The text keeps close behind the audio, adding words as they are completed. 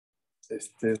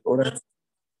Ahora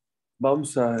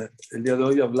vamos el día de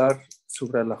hoy a hablar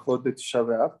sobre el Alajot de Tisha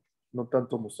B'Av, no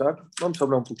tanto Musar. Vamos a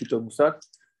hablar un poquito de Musar,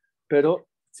 pero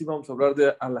sí vamos a hablar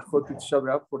de Alajot de Tisha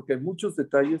B'Av porque hay muchos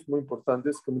detalles muy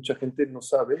importantes que mucha gente no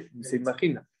sabe ni se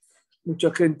imagina.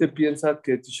 Mucha gente piensa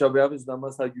que Tisha B'Av es nada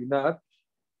más ayunar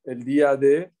el día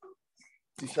de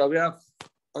Tisha B'Av.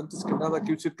 Antes que nada,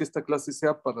 quiero decir que esta clase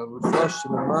sea para Refuah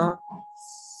Shlema,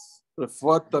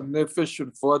 Refuat HaNefesh,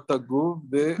 Refuat HaGuf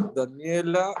de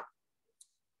Daniela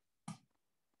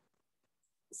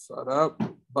Sara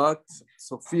Bat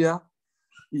Sofía,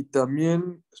 y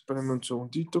también, espérenme un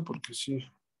segundito porque sí,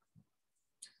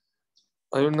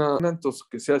 hay una, entonces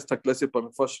que sea esta clase para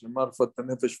Refuah Shlema, Refuat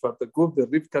HaNefesh, Refuat HaGuf de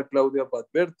Rivka Claudia Bat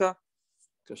Berta,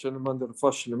 que Hashem le mande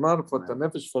Refuah Shlema, Refuat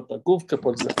HaNefesh, Refuat HaGuf, que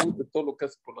por el zehut de todo lo que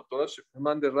hace por la Torah, le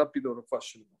mande rápido Refuah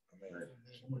Shlema.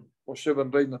 Moshe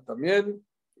Ben Reina también,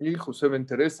 y José Ben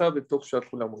Teresa, Betok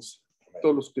Sharhulamos,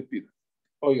 todos los que pidan.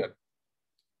 Oigan,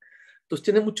 entonces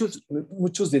tiene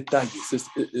muchos detalles,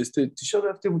 Tisha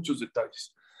B'Av tiene muchos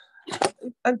detalles.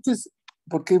 Antes,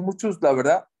 porque muchos, la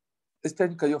verdad, este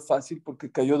año cayó fácil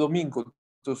porque cayó domingo.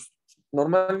 Entonces,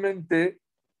 normalmente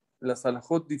las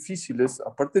alajot difíciles,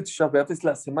 aparte de Tisha B'Av, es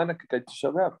la semana que cae Tisha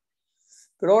B'Av.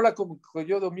 Pero ahora como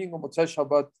cayó domingo, Motzai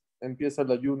Shabbat, empieza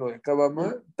el ayuno y acaba,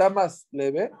 está más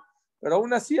leve, pero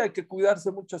aún así hay que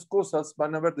cuidarse muchas cosas.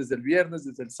 Van a ver desde el viernes,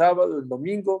 desde el sábado, el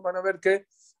domingo, van a ver que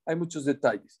hay muchos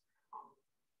detalles.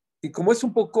 Y como es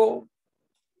un poco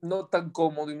no tan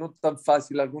cómodo y no tan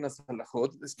fácil algunas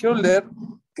alajot, les quiero leer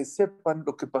que sepan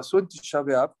lo que pasó en Tisha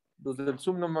B'Av. Los del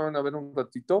Zoom no me van a ver un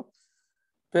ratito,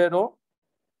 pero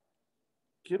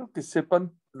quiero que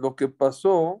sepan lo que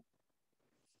pasó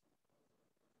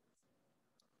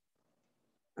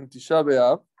en Tisha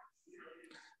B'Av,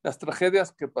 las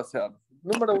tragedias que pasaron.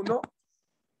 Número 1,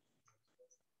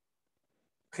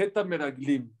 Geta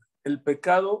Meraglim, el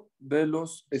pecado de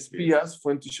los espías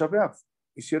fue en Tisha B'Av.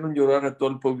 Hicieron llorar a todo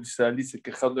el pueblo israelí, se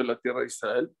quejaron de la tierra de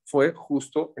Israel, fue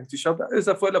justo en Tisha B'Av.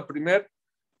 Esa fue la primera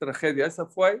tragedia, esa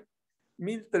fue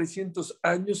 1300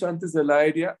 años antes de la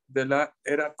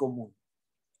era común.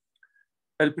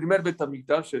 El primer Bet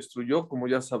HaMikdash se destruyó, como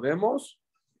ya sabemos,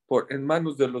 en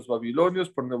manos de los babilonios,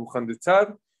 por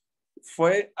Nebuchadnezzar.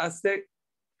 Fue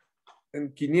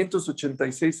en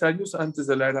 586 años antes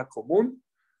de la era común,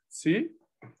 ¿sí?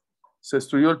 Se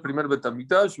destruyó el primer Bet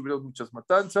HaMikdash, hubo muchas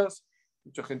matanzas,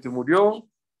 mucha gente murió.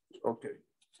 Ok.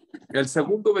 El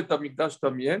segundo Bet HaMikdash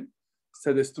también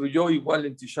se destruyó igual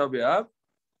en Tisha B'Av.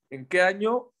 ¿En qué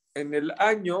año? En el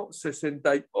año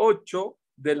 68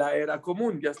 de la era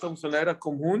común. Ya estamos en la era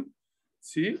común,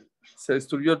 ¿sí? Se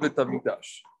destruyó el Bet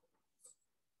HaMikdash.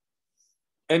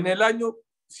 En el año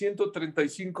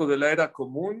 135 de la era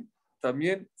común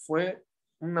también fue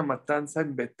una matanza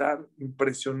en Betar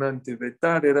impresionante.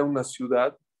 Betar era una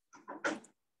ciudad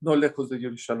no lejos de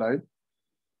Jerusalén.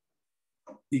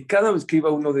 Y cada vez que iba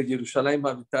uno de Jerusalén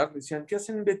a Betar, decían, ¿qué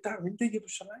hacen en Betar? Vente a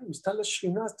Jerusalén, está la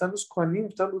Shina, están los Kohanim,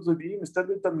 están los Levim, está el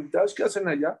Bet HaMikdash, ¿qué hacen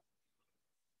allá?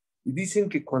 Y dicen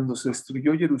que cuando se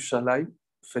destruyó Jerusalén,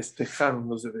 festejaron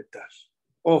los de Betar.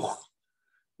 ¡Ojo!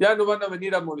 Ya no van a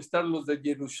venir a molestar los de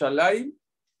Jerusalén,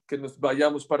 que nos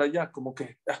vayamos para allá, como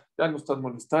que ya nos están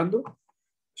molestando.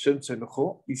 Shem se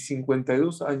enojó y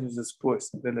 52 años después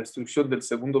de la destrucción del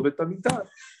segundo Bet HaMikdash,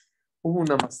 hubo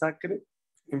una masacre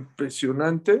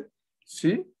impresionante,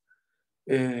 ¿sí?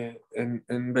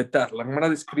 En Betar. La Gemara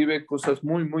describe cosas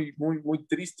muy, muy, muy, muy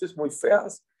tristes, muy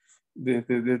feas,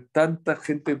 de tanta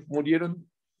gente,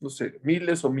 murieron, no sé,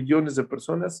 miles o millones de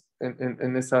personas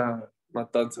en esa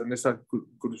matanza, en esa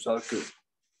cruzada que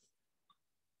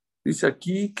dice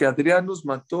aquí que Adrianos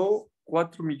mató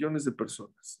 4 millones de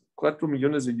personas, 4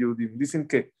 millones de Yehudim. Dicen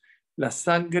que la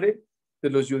sangre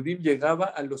de los Yehudim llegaba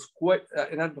a los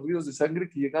eran ríos de sangre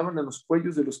que llegaban a los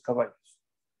cuellos de los caballos.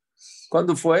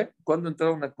 ¿Cuándo fue? ¿Cuándo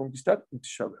entraron a conquistar? En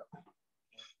Tisha B'Av.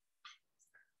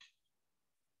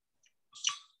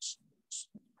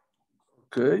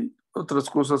 Ok, otras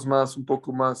cosas más, un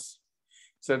poco más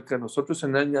cerca de nosotros.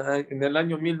 En el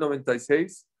año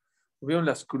 1096 hubieron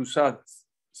las cruzadas.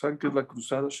 ¿Saben qué es la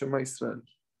cruzada? Shema Israel.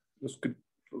 Los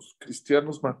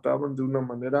cristianos mataban de una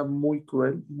manera muy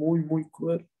cruel, muy, muy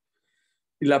cruel.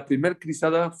 Y la primera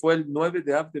cruzada fue el 9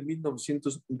 de Av de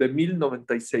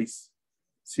 1096.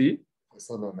 ¿Sí?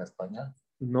 ¿Solo en España?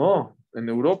 No, en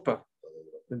Europa.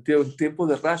 En tiempo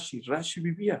de Rashi. Rashi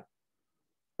vivía.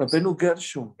 Rabbeinu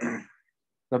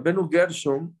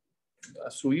Gershom, a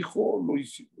su hijo,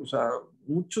 o sea,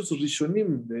 muchos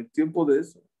Rishonim del tiempo de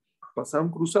eso,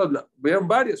 pasaron cruzadas. Vean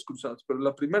varias cruzadas, pero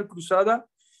la primera cruzada,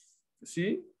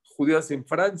 ¿sí? Judías en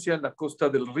Francia, en la costa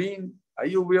del Rin,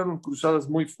 ahí hubieron cruzadas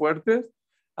muy fuertes.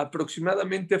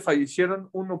 aproximadamente fallecieron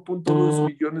 1.2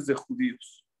 millones de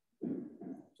judíos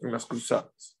en las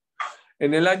cruzadas.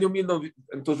 En el año 1900,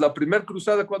 entonces la primera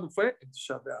cruzada, ¿cuándo fue? En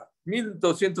Tisha B'Av.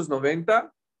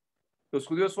 1290, los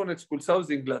judíos fueron expulsados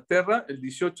de Inglaterra el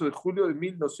 18 de julio de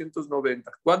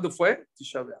 1990. ¿Cuándo fue?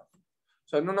 Tisha B'Av. O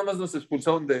sea, no nomás nos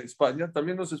expulsaron de España,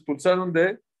 también nos expulsaron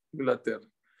de Inglaterra.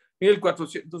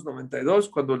 1492,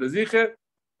 cuando les dije,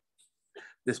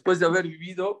 después de haber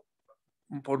vivido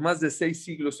por más de 6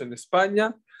 siglos en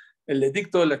España, el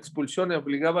edicto de la expulsión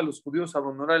obligaba a los judíos a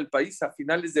abandonar el país a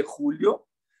finales de julio.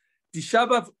 Tisha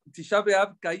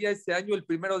B'Av caía este año el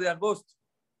 1 de agosto.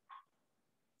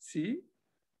 ¿Sí?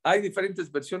 Hay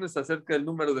diferentes versiones acerca del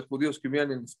número de judíos que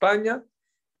vivían en España.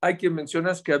 Hay quien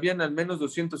menciona que habían al menos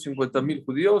 250,000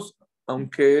 judíos,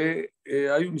 aunque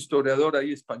hay un historiador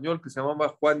ahí español que se llamaba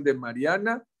Juan de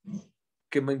Mariana,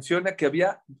 que menciona que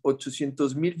había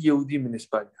 800,000 Yehudim en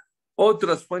España.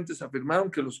 Otras fuentes afirmaron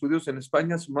que los judíos en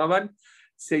España sumaban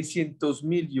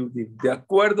 600,000 Yehudim. De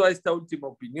acuerdo a esta última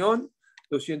opinión,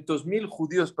 200,000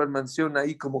 judíos permanecieron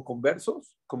ahí como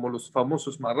conversos, como los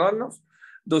famosos marranos.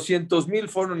 200,000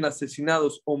 fueron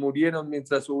asesinados o murieron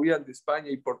mientras huían de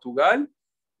España y Portugal.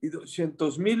 Y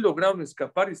 200,000 lograron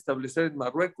escapar y establecer en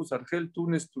Marruecos, Argel,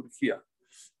 Túnez, Turquía.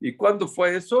 ¿Y cuándo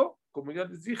fue eso? Como ya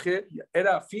les dije,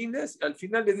 era a fines, al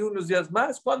final le dio unos días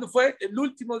más. ¿Cuándo fue el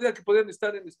último día que podían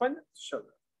estar en España?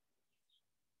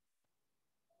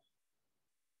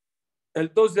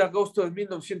 El 2 de agosto de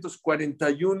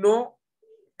 1941,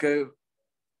 que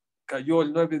cayó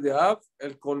el 9 de Av,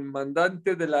 el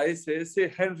comandante de la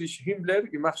SS, Heinrich Himmler,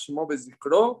 y Máximo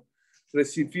Bezikro,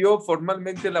 recibió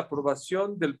formalmente la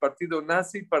aprobación del partido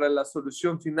nazi para la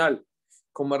solución final.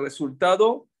 Como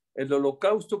resultado, el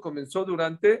holocausto comenzó,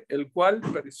 durante el cual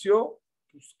pereció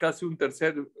pues, casi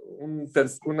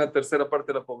una tercera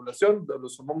parte de la población,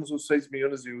 los sumamos unos 6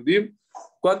 millones de judíos.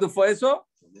 ¿Cuándo fue eso?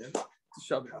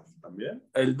 También.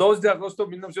 El 2 de agosto de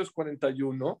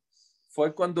 1941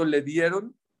 fue cuando le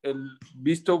dieron el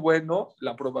visto bueno,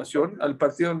 la aprobación al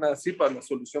partido nazi para la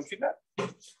solución final.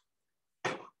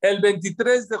 El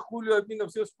 23 de julio de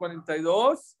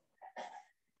 1942,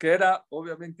 que era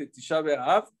obviamente Tisha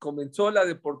B'Av, comenzó la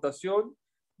deportación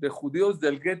de judíos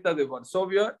del gueto de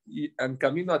Varsovia y en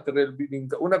camino a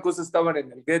Treblinka. Una cosa estaban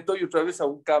en el gueto y otra vez a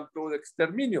un campo de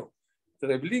exterminio.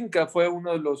 Treblinka fue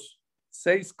uno de los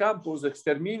 6 campos de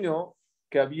exterminio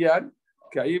que habían,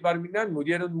 que ahí Barminan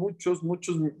murieron muchos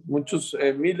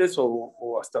miles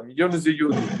o hasta millones de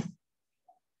judíos.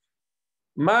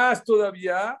 Más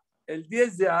todavía, el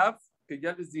 10 de Av, que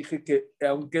ya les dije que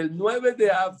aunque el 9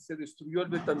 de Av se destruyó el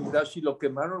Beit HaMikdash y lo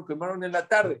quemaron en la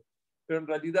tarde, pero en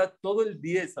realidad todo el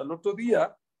 10 al otro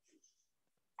día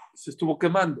se estuvo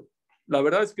quemando. La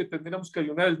verdad es que tendríamos que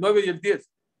ayunar el 9 y el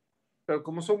 10, pero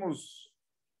como somos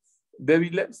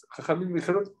débiles, Jajamín me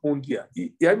dijeron un día.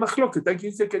 Y hay más lo que hay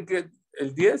quien dice que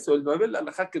el 10 o el 9, la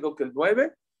halajá quedó que el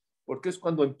 9, porque es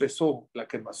cuando empezó la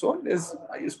quemazón,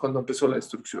 ahí es cuando empezó la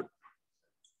destrucción.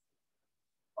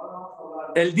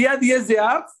 El día 10 de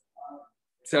Av,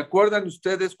 ¿se acuerdan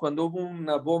ustedes cuando hubo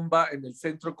una bomba en el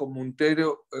centro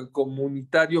comunitario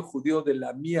judío de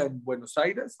la Mía en Buenos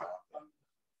Aires?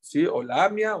 ¿Sí? O la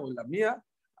AMIA o la Mía.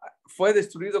 Fue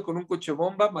destruido con un coche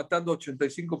bomba, matando a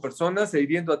 85 personas e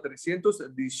hiriendo a 300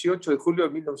 el 18 de julio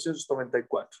de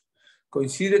 1994.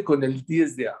 Coincide con el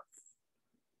 10 de Av.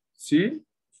 ¿Sí?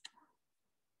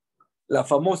 La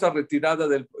famosa retirada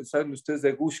 ¿saben ustedes?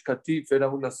 De Gush Katif, era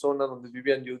una zona donde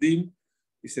vivían Yudim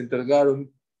y se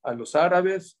entregaron a los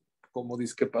árabes, como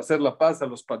disque para hacer la paz a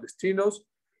los palestinos.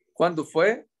 ¿Cuándo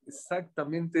fue?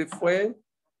 Exactamente fue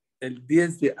el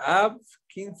 10 de Av,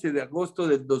 15 de agosto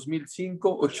del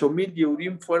 2005. 8,000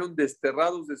 Yehudim fueron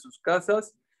desterrados de sus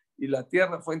casas y la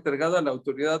tierra fue entregada a la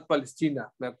autoridad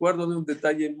palestina. Me acuerdo de un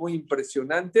detalle muy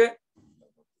impresionante.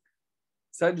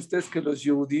 ¿Saben ustedes que los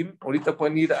Yehudim ahorita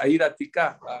pueden ir a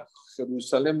Iratika, a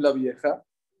Jerusalén la Vieja,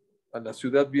 a la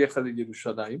ciudad vieja de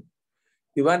Jerusalén,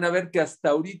 y van a ver que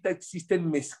hasta ahorita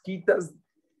existen mezquitas,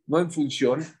 no en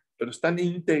función, pero están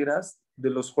íntegras de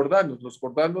los jordanos. Los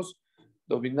jordanos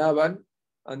dominaban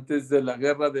antes de la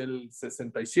guerra del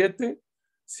 67,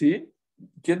 ¿sí?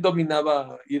 ¿Quién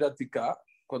dominaba Iratika?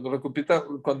 Cuando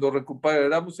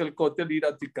recuperamos el Kotel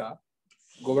Iratika,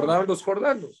 gobernaban los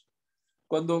jordanos.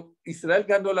 Cuando Israel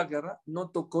ganó la guerra,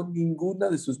 no tocó ninguna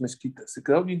de sus mezquitas, se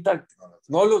quedaron intactas.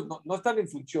 No están en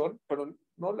función, pero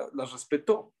no las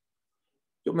respetó.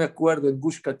 Yo me acuerdo en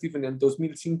Gush Katif en el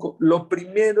 2005, lo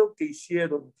primero que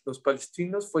hicieron los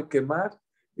palestinos fue quemar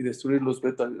y destruir los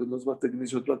Beit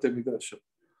HaMikdash.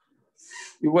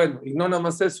 Y bueno, y no nada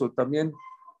más eso, también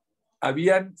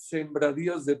habían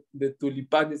sembradíos de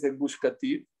tulipanes en Gush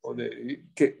Katif,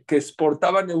 que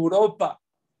exportaban a Europa,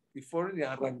 y fueron y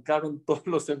arrancaron todos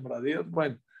los sembradíos.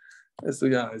 Bueno, eso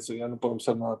ya no podemos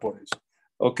hacer nada por eso.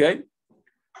 ¿Ok?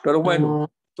 Pero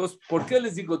bueno, entonces, ¿por qué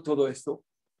les digo todo esto?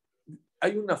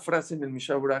 Hay una frase en el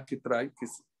Mishabra que trae, que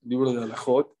es el libro de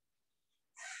Alajot,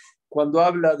 cuando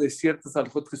habla de ciertas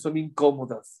alajot que son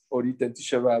incómodas ahorita en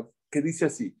Tisha B'Av, que dice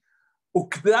así,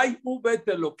 Ukdai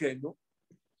ubete loqueno,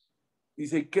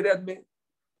 dice, y créanme,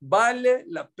 vale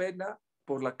la pena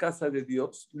por la casa de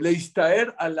Dios,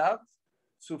 leistaer alab,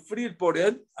 sufrir por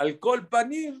él, alcohol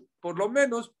panim, por lo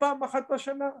menos, pa mahat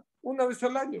bashana, una vez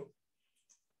al año.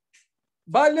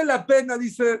 Vale la pena,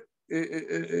 dice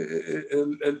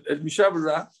el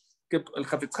Mishabra, que el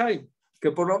Hafetz Haim,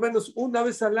 que por lo menos una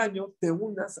vez al año te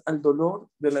unas al dolor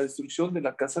de la destrucción de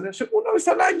la casa de Hashem, una vez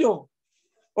al año.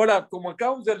 Ahora, como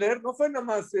acabamos de leer, no fue nada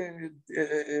más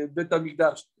Bet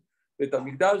Hamikdash,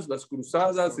 las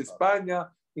cruzadas,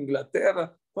 España,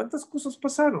 Inglaterra, ¿cuántas cosas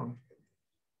pasaron?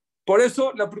 Por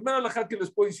eso, la primera alajá que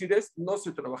les puedo decir es, no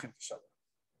se trabajen en Tisha B'Av,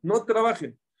 no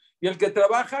trabajen. Y el que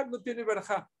trabaja no tiene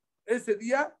verajá. Ese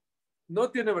día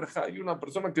no tiene verajá. Hay una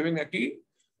persona que viene aquí,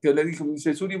 que le dije, me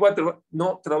dice, Suri,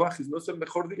 no trabajes, no es el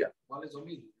mejor día. ¿Cuál es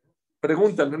domingo?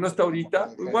 Pregúntale, no está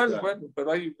ahorita. Igual, bueno,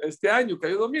 pero hay este año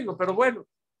cayó domingo, pero bueno.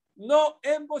 No,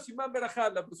 en Bosimán Berajá,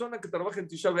 la persona que trabaja en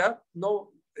Tisha B'Av,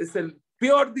 no, es el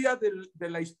peor día de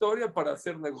la historia para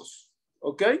hacer negocios.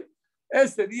 ¿Ok?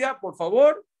 Este día, por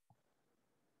favor,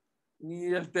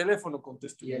 ni el teléfono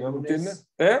contestó. ¿No me entiendes?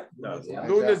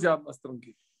 Lunes ya más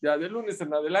tranquilo. Ya de lunes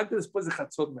en adelante, después de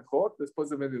Hatzot mejor, después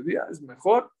de mediodía es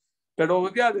mejor,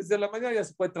 pero ya desde la mañana ya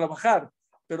se puede trabajar.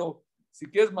 Pero si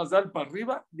quieres más dar para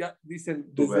arriba, ya dicen,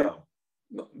 desde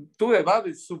tu Beab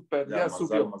es súper, ya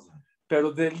subió.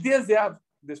 Pero del 10 de Av,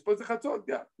 después de Hatzot,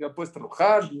 ya puedes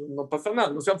trabajar, no pasa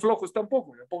nada, no sean flojos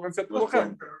tampoco, ya pónganse a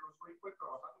trabajar.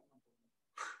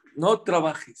 No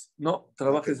trabajes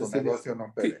ese día.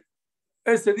 Sí.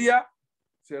 Ese día,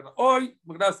 hoy,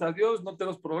 gracias a Dios, no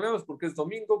tenemos problemas porque es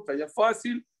domingo, que haya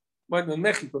fácil. Bueno, en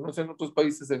México, no sé, en otros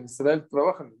países, en Israel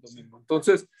trabajan el domingo.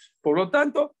 Entonces, por lo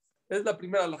tanto, es la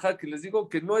primera alajá que les digo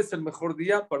que no es el mejor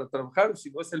día para trabajar,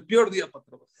 sino es el peor día para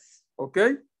trabajar. ¿Ok?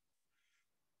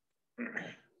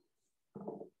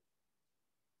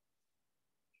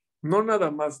 No nada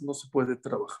más no se puede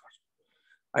trabajar.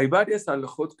 Hay varias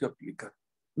alajot que aplican.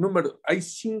 Hay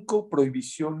 5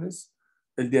 prohibiciones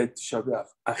el día de Tisha B'Av.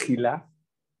 Ajilá,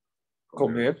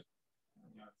 comer,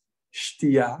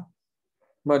 shtiá,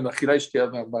 bueno, ajilá y shtiá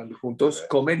van juntos,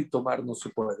 comer y tomar no se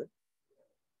puede.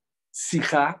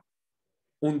 Sijá,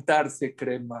 untarse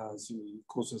cremas y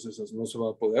cosas esas no se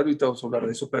va a poder. Ahorita vamos a hablar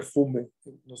de eso. Perfume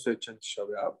no se echa en Tisha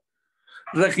B'Av.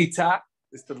 Rejitza,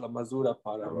 esta es la más dura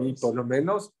para mí, por lo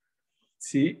menos.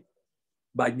 Sí,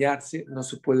 bañarse, no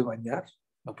se puede bañar.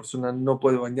 La persona no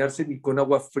puede bañarse ni con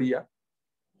agua fría.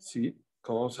 Sí,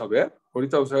 como vamos a ver.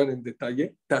 Ahorita vamos a ver en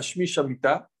detalle. Tashmish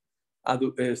Amitá,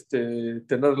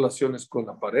 tener relaciones con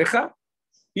la pareja.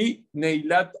 Y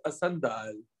Neilat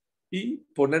Asandal. Y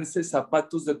ponerse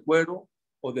zapatos de cuero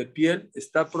o de piel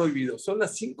está prohibido. Son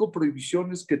las 5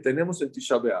 prohibiciones que tenemos en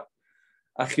Tisha B'Av.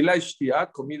 Ajilá y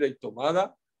shtiá, comida y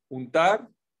tomada. Untar,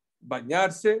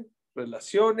 bañarse,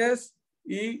 relaciones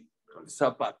y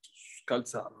zapatos,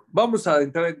 calzado. Vamos a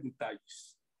entrar en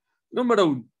detalles. Número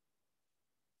 1.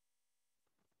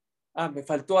 Me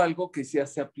faltó algo que ya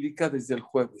se aplica desde el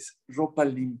jueves. Ropa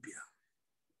limpia.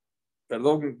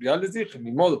 Perdón, ya les dije,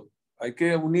 ni modo. Hay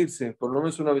que unirse por lo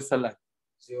menos una vez al año.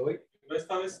 Sí, hoy.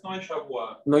 Esta vez no hay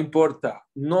Shabbat. No importa.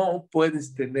 No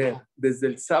puedes tener desde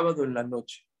el sábado en la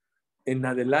noche en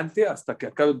adelante hasta que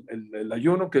acabe el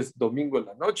ayuno, que es domingo en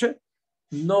la noche.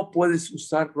 No puedes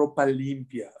usar ropa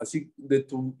limpia. Así de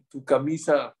tu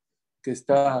camisa que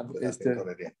está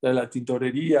de la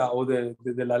tintorería o de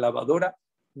la lavadora,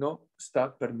 no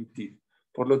está permitido.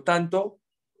 Por lo tanto,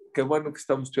 qué bueno que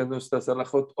estamos estudiando esta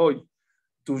alajot hoy.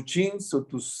 Tus jeans o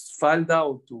tus falda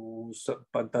o tus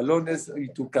pantalones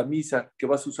y tu camisa que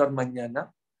vas a usar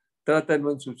mañana, trata de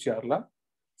no ensuciarla,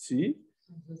 ¿sí?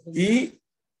 Y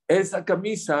esa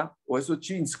camisa o esos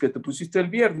jeans que te pusiste el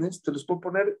viernes, te los puedo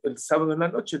poner el sábado en la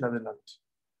noche en adelante,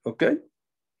 ¿ok?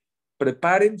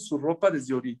 Preparen su ropa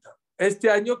desde ahorita. Este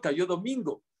año cayó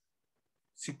domingo.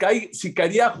 Si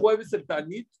caería jueves el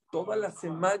Tanit, toda la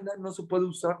semana no se puede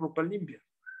usar ropa limpia.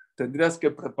 Tendrías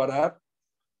que preparar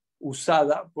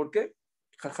usada, porque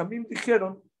Jajamim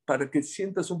dijeron, para que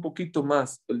sientas un poquito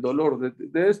más el dolor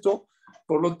de esto,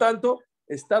 por lo tanto,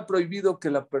 está prohibido que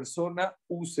la persona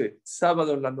use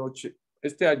sábado en la noche,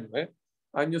 este año,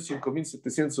 año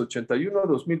 5781,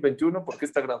 2021, porque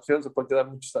esta grabación se puede quedar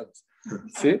muchos años,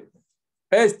 ¿sí?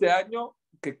 Este año,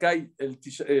 que cae el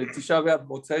Tisha B'Av,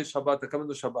 Motzei Shabbat,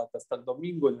 acabando Shabbat, hasta el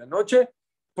domingo en la noche,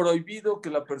 prohibido que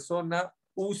la persona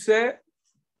use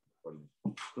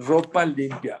ropa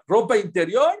limpia. Ropa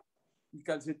interior y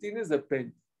calcetines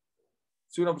depende.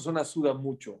 Si una persona suda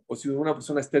mucho o si una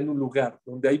persona está en un lugar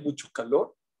donde hay mucho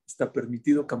calor, está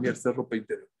permitido cambiarse de ropa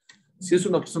interior. Si es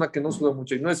una persona que no suda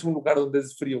mucho y no es un lugar donde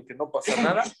es frío, que no pasa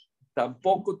nada,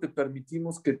 tampoco te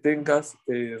permitimos que tengas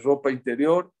ropa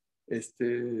interior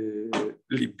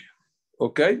limpia.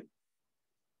 ¿Ok?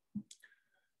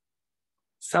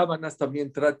 Sábanas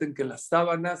también traten que las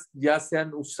sábanas ya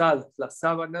sean usadas, las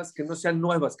sábanas que no sean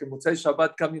nuevas, que Motzei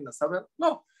Shabbat cambien las sábanas,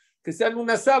 no, que sean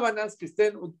unas sábanas que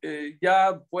estén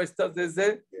ya puestas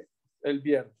desde el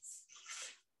viernes.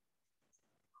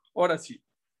 Ahora sí.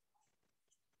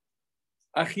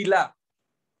 Agilá.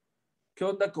 ¿Qué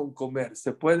onda con comer?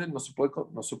 ¿Se puede? ¿No se puede?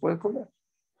 ¿No se puede comer?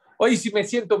 Oye, si me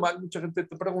siento mal, mucha gente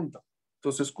te pregunta.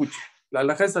 Entonces, escucha. La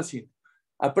halajá es así.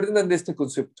 Aprendan de este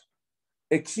concepto.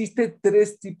 Existen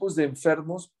 3 tipos de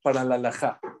enfermos para la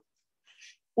halajá.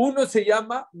 Uno se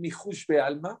llama Mihush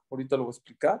Be'alma, ahorita lo voy a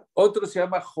explicar. Otro se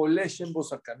llama Jolesh en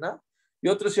Bosakana. Y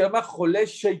otro se llama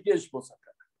Jolesh Sheyesh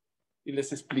Bosakana. Y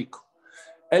les explico.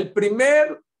 El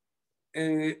primer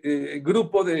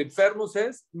grupo de enfermos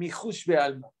es Mihush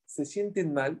Be'alma. Se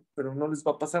sienten mal, pero no les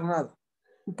va a pasar nada.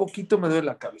 Un poquito me duele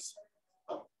la cabeza.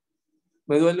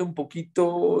 Me duele un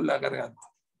poquito la garganta.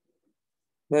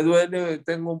 Me duele,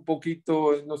 tengo un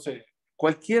poquito, no sé,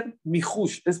 cualquier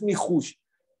mihush, es mihush.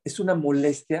 Es una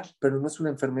molestia, pero no es una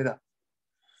enfermedad.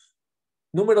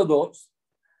 Número 2,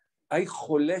 hay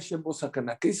jolesh en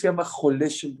bosakana. ¿Qué se llama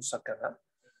jolesh en bosakana?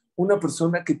 Una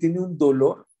persona que tiene un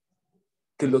dolor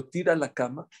que lo tira a la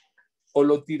cama o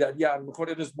lo tiraría, a lo mejor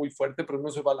eres muy fuerte, pero no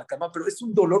se va a la cama, pero es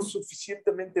un dolor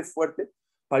suficientemente fuerte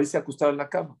para irse a acostar en la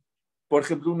cama. Por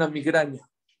ejemplo, una migraña,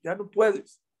 ya no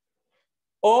puedes.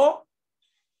 O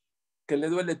que le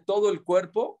duele todo el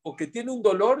cuerpo, o que tiene un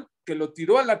dolor que lo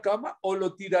tiró a la cama o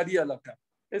lo tiraría a la cama.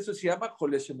 Eso se llama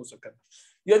Jolesh Bosakana.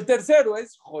 Y el tercero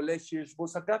es Jolesh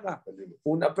Bosakana.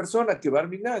 Una persona que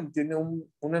Barminan tiene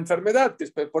una enfermedad, que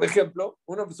es, por ejemplo,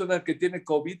 una persona que tiene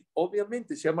COVID,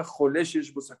 obviamente se llama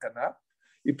Jolesh Bosakana,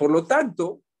 y por lo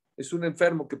tanto es un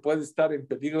enfermo que puede estar en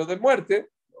peligro de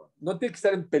muerte, no tiene que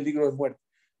estar en peligro de muerte.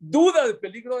 Duda de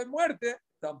peligro de muerte,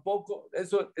 tampoco,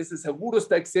 ese seguro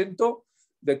está exento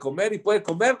de comer y puede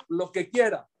comer lo que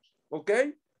quiera, ¿ok?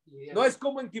 No es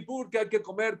como en Kippur que hay que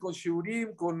comer con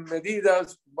shiurim, con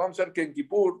medidas. Vamos a ver que en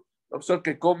Kippur, vamos a ver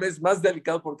que come es más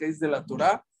delicado porque es de la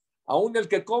Torah. Aún el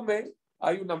que come,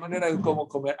 hay una manera de cómo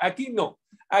comer. Aquí no.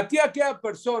 Aquí aquella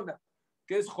persona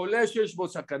que es Jolesh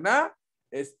Bosakana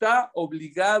está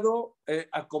obligado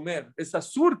a comer. Es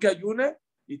asur que ayune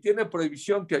y tiene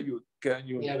prohibición que ayune.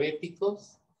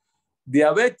 ¿Diabéticos?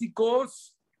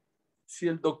 Diabéticos, si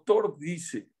el doctor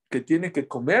dice que tiene que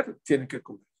comer, tiene que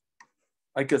comer.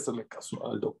 Hay que hacerle caso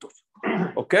al doctor.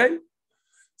 ¿Ok?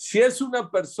 Si es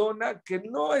una persona que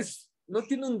no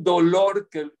tiene un dolor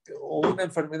o una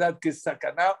enfermedad que es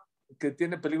sacaná, que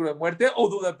tiene peligro de muerte o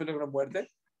duda de peligro de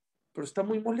muerte, pero está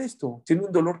muy molesto, tiene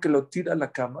un dolor que lo tira a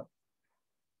la cama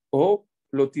o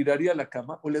lo tiraría a la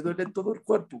cama o le duele todo el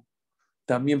cuerpo,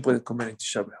 también puede comer en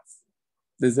Tisha B'Av.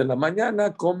 Desde la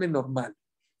mañana come normal.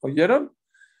 ¿Oyeron?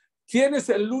 ¿Quién es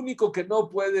el único que no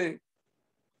puede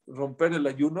romper el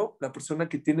ayuno? La persona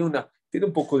que tiene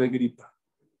un poco de gripa.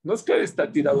 No es que está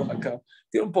tirado a la cama,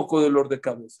 tiene un poco de dolor de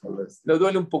cabeza, le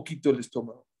duele un poquito el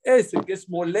estómago. Ese que es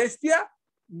molestia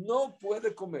no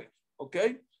puede comer, ¿ok?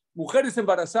 Mujeres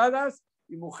embarazadas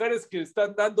y mujeres que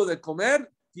están dando de comer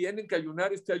tienen que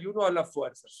ayunar este ayuno a la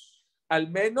fuerza. Al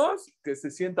menos que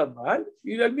se sientan mal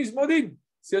y del mismo din.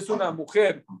 Si es una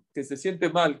mujer que se siente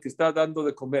mal, que está dando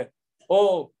de comer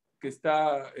o que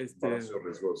está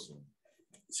riesgoso.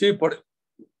 Sí,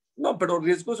 no, pero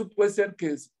riesgoso puede ser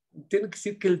tiene que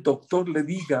decir que el doctor le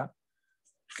diga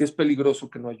que es peligroso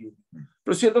que no ayude.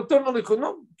 Pero si el doctor no le dijo,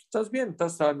 no, estás bien,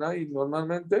 estás sana y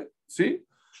normalmente, ¿sí?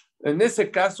 En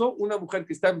ese caso, una mujer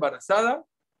que está embarazada,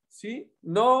 ¿sí?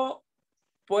 No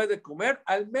puede comer,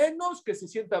 al menos que se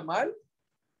sienta mal,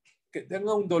 que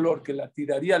tenga un dolor que la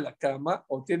tiraría a la cama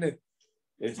o tiene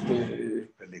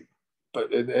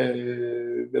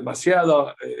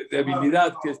demasiada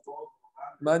debilidad que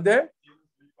 ¿mande?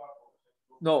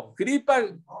 No, gripa,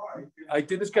 ahí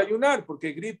tienes que ayunar,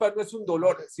 porque gripa no es un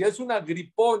dolor. Si es una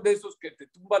gripón de esos que te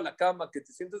tumba la cama, que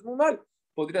te sientes muy mal,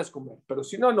 podrías comer, pero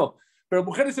si no, no. Pero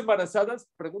mujeres embarazadas,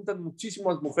 preguntan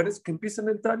muchísimas mujeres que empiecen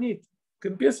el tanit, que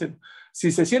empiecen.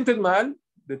 Si se sienten mal,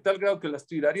 de tal grado que las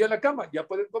tiraría a la cama, ya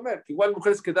pueden comer. Igual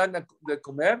mujeres que dan de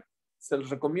comer, se les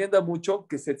recomienda mucho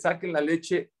que se saquen la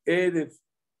leche Erev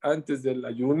antes del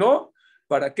ayuno.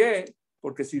 ¿Para qué?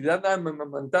 Porque si dan a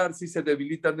amamantar, sí se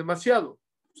debilitan demasiado.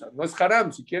 O sea, no es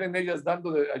haram. Si quieren ellas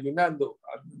ayunando,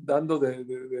 dando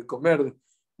de comer,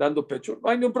 dando pecho, no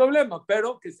hay ningún problema,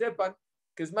 pero que sepan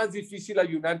que es más difícil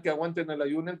ayunar, que aguanten el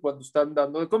ayuno cuando están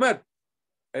dando de comer.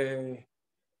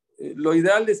 Lo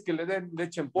ideal es que le den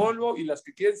leche en polvo, y las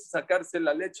que quieren sacarse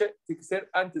la leche tiene que ser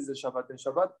antes del Shabbat. En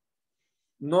Shabbat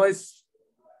no es,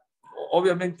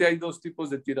 obviamente hay dos tipos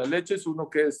de tiraleches, uno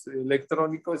que es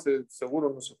electrónico, ese seguro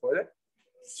no se puede.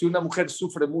 Si una mujer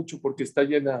sufre mucho porque está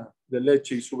llena de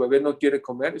leche y su bebé no quiere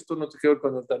comer, esto no tiene que ver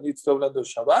con el Tanit, estoy hablando de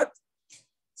Shabbat,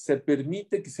 se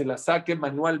permite que se la saque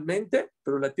manualmente,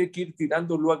 pero la tiene que ir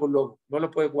tirando luego, no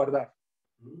la puede guardar.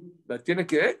 La tiene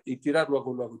que y tirar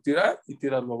luego, tirar y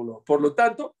tirar luego. Por lo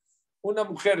tanto, una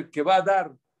mujer que va a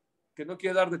dar, que no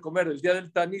quiere dar de comer el día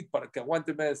del Tanit para que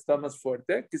aguante, está más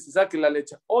fuerte, que se saque la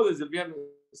leche o desde el viernes,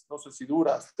 no sé si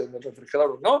dura hasta en el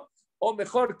refrigerador o no, o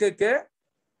mejor que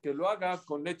lo haga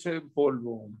con leche en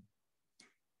polvo.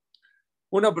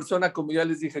 Una persona, como ya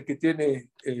les dije, que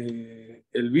tiene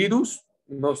el virus,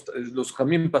 los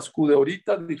Jamim Pascú de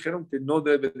ahorita dijeron que no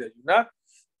debe de ayunar,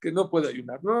 que no puede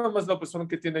ayunar. No nada más la persona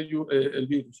que tiene el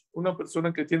virus, una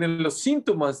persona que tiene los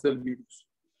síntomas del virus.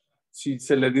 Si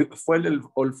se le fue el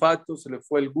olfato, se le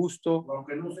fue el gusto,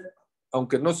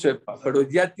 aunque no sepa, pero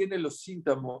ya tiene los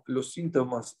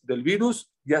síntomas del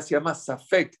virus, ya se llama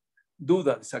safek,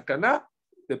 duda, sacaná,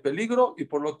 de peligro, y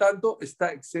por lo tanto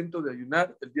está exento de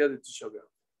ayunar el día de Tisha B'Av.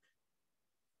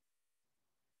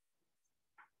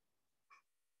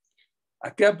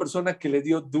 Aquella persona que le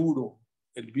dio duro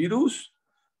el virus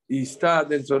y está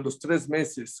dentro de los 3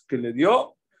 meses que le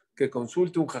dio, que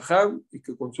consulte un jajam y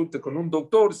que consulte con un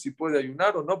doctor si puede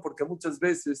ayunar o no, porque muchas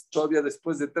veces todavía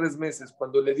después de 3 meses,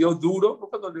 cuando le dio duro, no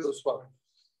cuando le dio suave,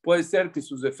 puede ser que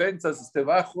sus defensas esté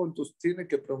bajo, entonces tiene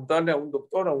que preguntarle a un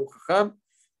doctor, a un jajam,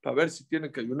 para ver si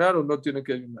tiene que ayunar o no tiene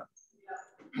que ayunar.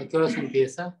 ¿A qué hora se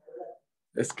empieza?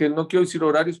 Es que no quiero decir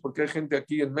horarios porque hay gente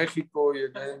aquí en México y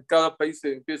en cada país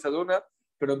se empieza de una,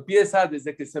 pero empieza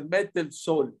desde que se mete el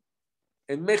sol.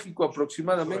 En México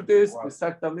aproximadamente es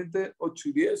exactamente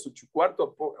 8:10,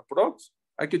 8:15 aprox.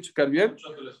 Hay que checar bien.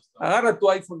 Agarra tu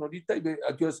iPhone ahorita y ve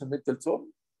a qué hora se mete el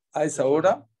sol. A esa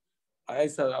hora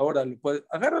le puedes.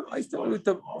 Agarra, ahí está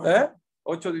ahorita.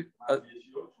 8.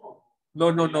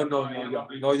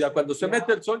 No, ya cuando se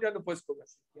mete el sol ya no puedes comer.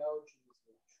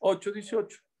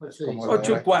 8:18.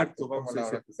 8:15, vamos a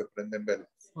decir. Que se prenden velas.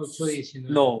 8:19.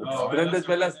 No, prendes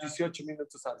velas 18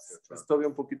 minutos antes. Es todavía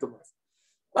un poquito más.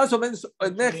 Más o menos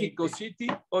en México City,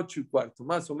 8:15.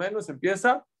 Más o menos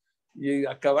empieza y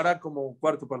acabará como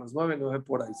 8:45, 9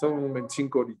 por ahí. Son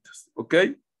 25 horitas. ¿Ok?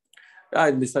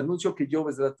 Les anuncio que yo,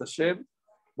 Bezrat Hashem,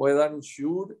 voy a dar un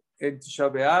shiur en Tisha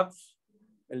B'Av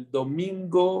el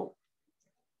domingo.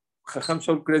 Jajam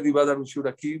Shaul Kredi va a dar un shiur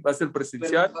aquí. Va a ser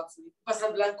presencial. ¿Pasa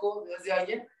el blanco desde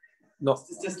ayer? No.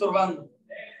 Te está estorbando,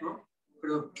 ¿no?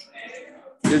 Pero...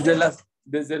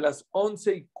 Desde las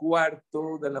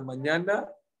 11:15 de la mañana,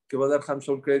 que va a dar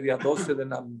Hamshol Kredi a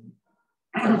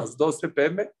las 12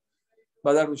 p.m.,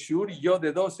 va a dar un shiur, y yo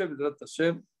de 12, Bezrat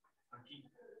Hashem,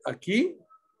 aquí,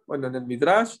 bueno, en el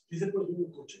Midrash.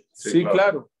 Sí,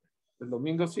 claro. El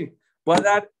domingo sí. Voy a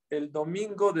dar el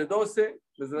domingo de 12,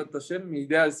 Bezrat Hashem. Mi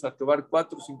idea es acabar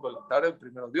 4 o 5 de la tarde,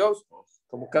 primero Dios,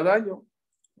 como cada año.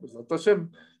 Bezrat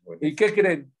Hashem. ¿Y qué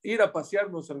creen? Ir a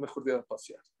pasear no es el mejor día de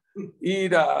pasear.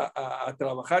 Ir a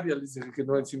trabajar, ya les dije que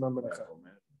no encima me deja.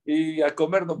 Y a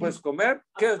comer no puedes comer.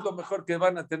 ¿Qué es lo mejor que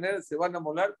van a tener? Se van a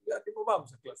molar. Ya digo,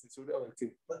 vamos a clase, a ver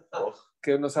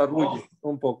que nos arrulle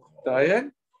un poco. ¿Está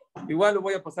bien? Igual lo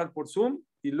voy a pasar por Zoom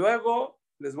y luego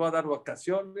les voy a dar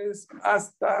vacaciones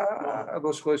hasta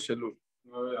Rosh Chodesh Elul.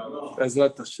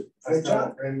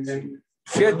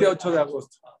 7, 8 de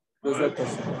agosto.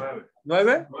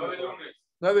 9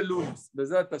 lunes.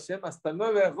 Bezrat Hashem, hasta el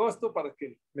 9 de agosto para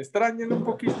que me extrañen un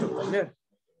poquito también.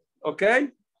 ¿Ok?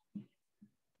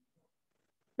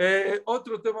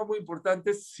 Otro tema muy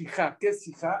importante es Sijá. ¿Qué es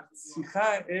Sijá?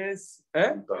 Sijá es...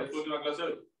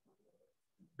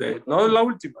 no es la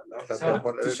última.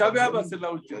 Tisha B'Av va a ser la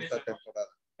última.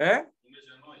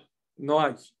 No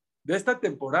hay. De esta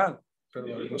temporada.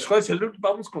 Pero los jueves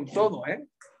vamos con todo,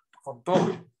 con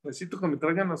todo. Necesito que me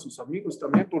traigan a sus amigos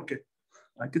también porque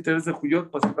hay que tener ese juyot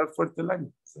para cerrar fuerte el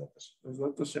año.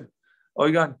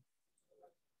 Oigan,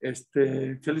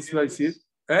 ¿qué les iba a decir?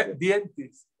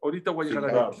 Dientes. Ahorita voy a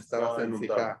llegar a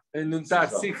en untar,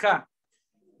 Sijá.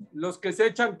 Los que se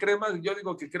echan crema, yo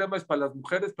digo que crema es para las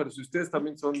mujeres, pero si ustedes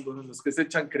también son los que se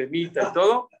echan cremita y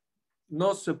todo,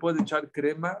 no se puede echar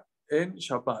crema en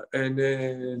Shabbat,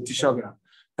 en Tisha B'Av.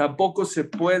 Tampoco se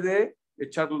puede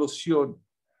echar loción.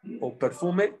 o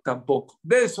perfume, tampoco.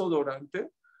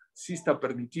 Desodorante, sí está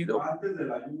permitido. Antes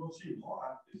del ayuno, sí, ¿no?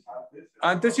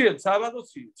 Antes sí, el sábado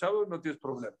no tienes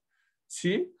problema.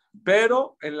 Sí,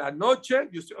 pero en la noche,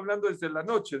 yo estoy hablando desde la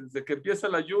noche, desde que empieza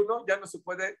el ayuno, ya no se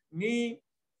puede ni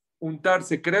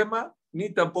untarse crema,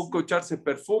 ni tampoco echarse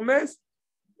perfumes.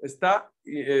 Está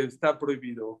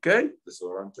prohibido, ¿ok?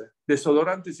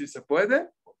 Desodorante sí se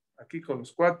puede. Aquí con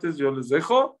los cuates yo les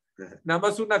dejo. Nada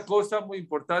más una cosa muy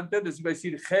importante, les iba a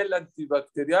decir gel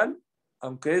antibacterial,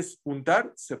 aunque es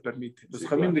untar, se permite. Los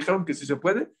jamín dijeron que sí se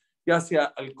puede, ya sea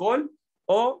alcohol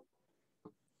o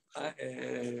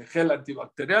gel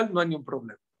antibacterial, no hay ningún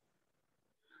problema.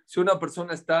 Si una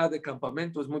persona está de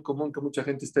campamento, es muy común que mucha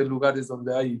gente esté en lugares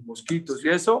donde hay mosquitos y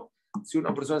eso. Si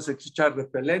una persona se echa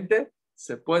repelente,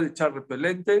 se puede echar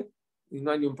repelente y no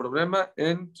hay ningún problema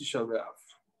en Tisha B'Av.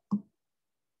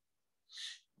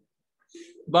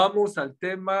 Vamos al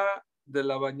tema de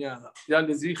la bañada. Ya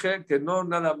les dije que no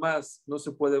nada más no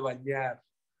se puede bañar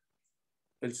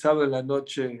el sábado en la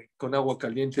noche con agua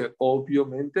caliente,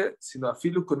 obviamente, sino a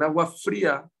filo con agua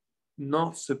fría.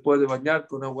 No se puede bañar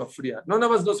con agua fría. No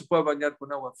nada más no se puede bañar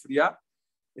con agua fría,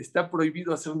 está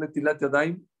prohibido hacer un netilat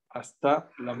yadayim hasta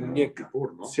la muñeca.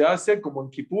 Se hace como en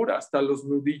Kippur hasta los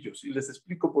nudillos. Y les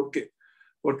explico por qué.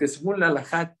 Porque según la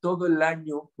halajá, todo el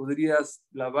año podrías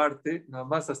lavarte nada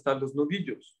más hasta los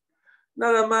nudillos.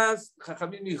 Nada más,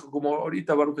 Jajamín dijo, como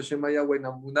ahorita Baruch Hashem hay agua en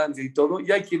abundancia y todo,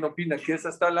 y hay quien opina que es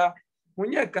hasta la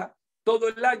muñeca. Todo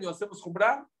el año hacemos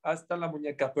jumbra hasta la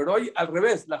muñeca. Pero hoy al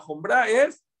revés, la jumbra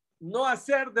es no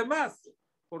hacer de más.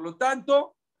 Por lo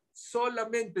tanto,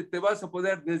 solamente te vas a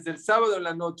poder desde el sábado en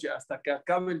la noche hasta que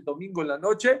acabe el domingo en la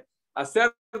noche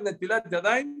hacer netilat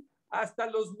yadayim hasta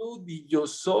los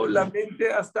nudillos,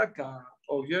 solamente hasta acá.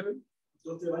 ¿O bien?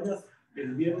 Entonces te bañas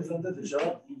el viernes antes de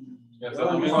Shabbat y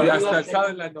hasta el sábado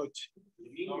en la noche.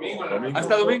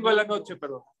 Hasta domingo en la noche,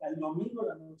 perdón. El domingo en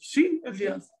la noche. Sí, el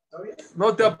día.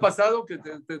 ¿No te ha pasado que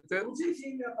te...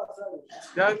 Sí, me ha pasado.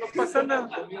 Ya no pasa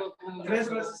nada. 3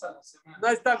 veces a la semana.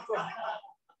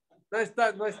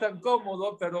 No es tan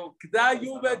cómodo, pero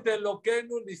vete lo que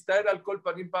no necesitar alcohol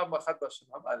para ir para bajar.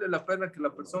 Vale la pena que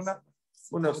la persona...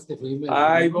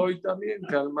 Ahí voy también,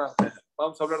 calma.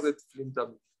 Vamos a hablar de tefilín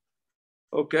también.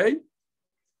 ¿Ok?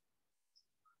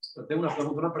 Tengo una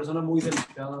pregunta, una persona muy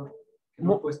delicada que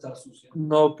no puede estar sucia.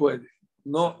 No puede.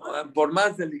 No, por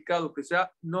más delicado que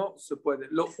sea, no se puede.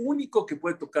 Lo único que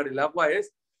puede tocar el agua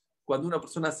es cuando una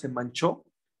persona se manchó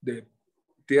de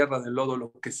tierra, de lodo,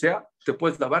 lo que sea, te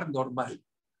puedes lavar normal.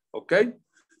 ¿Ok?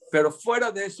 Pero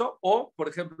fuera de eso, o por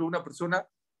ejemplo, una persona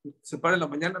se para en la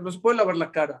mañana, no se puede lavar la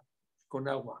cara con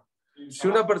agua. Si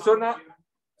una persona,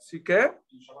 ¿sí qué?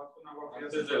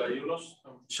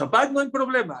 Shabbat no hay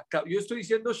problema. Yo estoy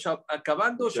diciendo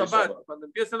acabando Shabbat, cuando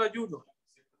empieza el ayuno.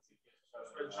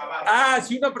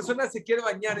 Si una persona se quiere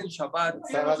bañar en Shabbat.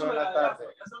 Sábado en la tarde.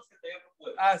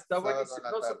 Está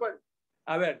buenísimo. No se puede.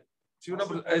 A ver, si una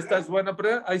esta es buena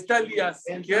pregunta. Ahí está Elías.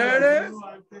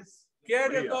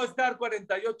 ¿Quieres no estar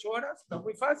 48 horas? Está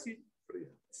muy fácil.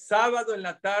 Sábado en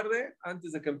la tarde,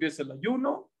 antes de que empiece el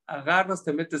ayuno, agarras,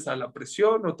 te metes a la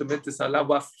presión o te metes al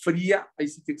agua fría. Ahí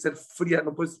sí tiene que ser fría,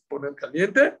 no puedes poner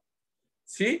caliente.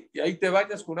 ¿Sí? Y ahí te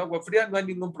bañas con agua fría, no hay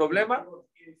ningún problema.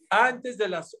 Antes de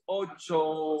las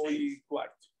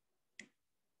 8:15.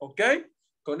 ¿Ok?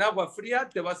 Con agua fría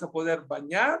te vas a poder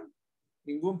bañar,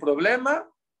 ningún problema.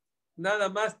 Nada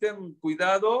más ten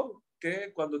cuidado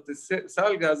que cuando te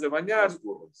salgas de bañar,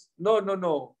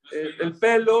 no. El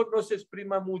pelo no se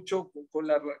exprima mucho con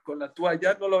la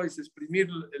toalla, no lo vais a exprimir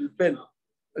el pelo.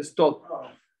 Es todo.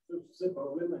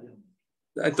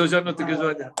 Entonces ya no te quieres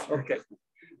bañar. Ok.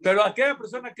 Pero aquella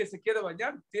persona que se quiere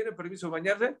bañar, tiene permiso de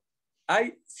bañarse.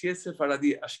 Si es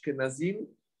sefaradí, ashkenazim,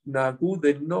 nagú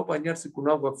de no bañarse con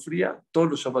agua fría todos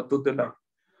los shabbatot del año.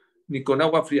 Ni con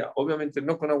agua fría, obviamente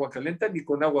no con agua caliente, ni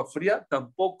con agua fría,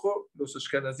 tampoco los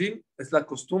ashkenazim. Es la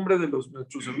costumbre de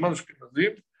nuestros hermanos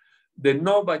ashkenazim de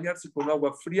no bañarse con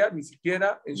agua fría, ni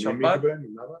siquiera en Shabbat.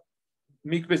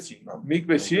 Mikve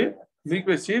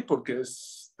sí, porque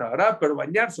es tará, pero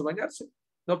bañarse.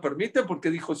 No permite,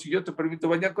 porque dijo, si yo te permito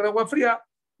bañar con agua fría,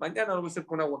 mañana lo voy a hacer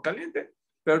con agua caliente.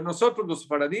 Pero nosotros los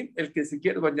faradim, el que se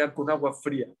quiere bañar con agua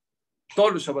fría,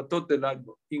 todos los Shabbatot del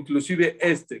año, inclusive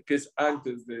que es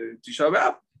antes de Tisha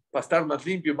B'Av, para estar más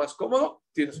limpio, más cómodo,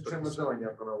 tienes permiso. No se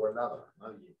bañar con agua helada,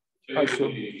 nadie.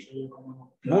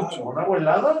 Mucho. ¿Con agua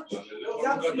helada?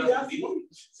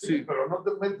 Sí, pero no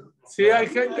te metes. Sí, hay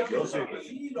gente que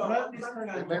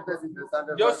Te metes y te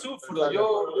sales. yo sufro,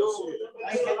 yo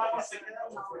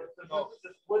No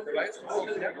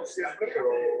siempre, pero.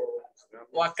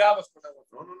 o acabas con agua.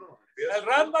 No. El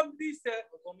Rambam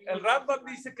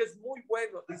dice que es muy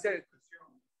bueno. Dice,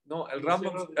 no, el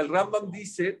Rambam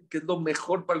dice que es lo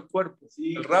mejor para el cuerpo.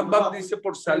 El Rambam dice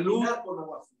por salud,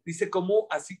 dice como,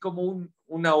 así como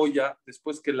una olla,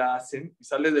 después que la hacen y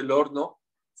sale del horno,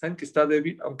 saben que está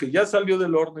débil, aunque ya salió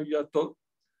del horno y ya todo,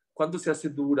 cuando se hace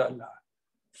dura,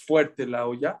 fuerte la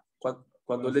olla,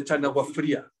 cuando le echan agua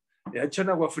fría. Le echan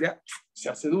agua fría, se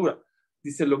hace dura.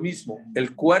 Dice lo mismo,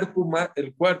 el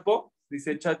cuerpo,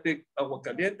 dice, échate agua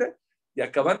caliente y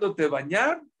acabándote de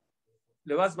bañar,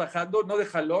 le vas bajando, no de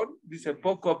jalón, dice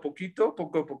poco a poquito,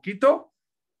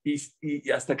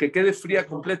 y hasta que quede fría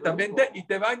completamente, y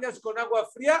te bañas con agua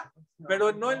fría,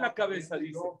 pero no en la cabeza,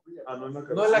 dice. No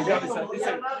en la cabeza,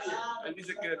 dice. Él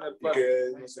dice que en el cuerpo.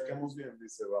 Que nos secamos bien,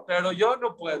 dice. Vamos. Pero yo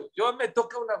no puedo. Yo me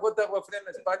toca una gota de agua fría en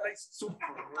la espalda y sufro.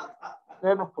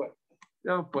 Yo no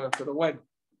puedo, pero bueno.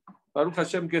 Baruch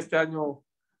Hashem que este año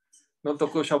no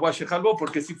tocó Shavuot Shehalbo,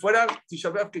 porque si fuera Tisha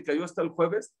B'Av que cayó hasta el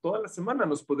jueves, toda la semana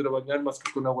nos podría bañar más que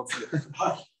con agua fría.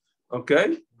 ¿Ok?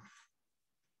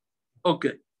 Ok.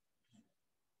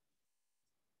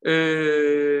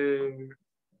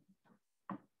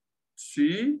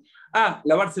 Sí.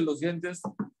 Lavarse los dientes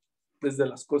es de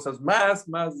las cosas más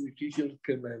difíciles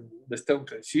que les tengo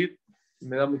que decir.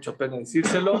 Me da mucha pena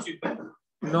decírselo.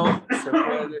 No se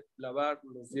puede lavar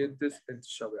los dientes en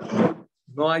Tisha B'Av.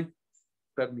 No hay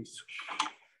permiso.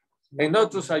 En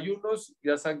otros ayunos,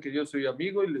 ya saben que yo soy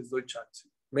amigo y les doy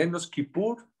chance. Menos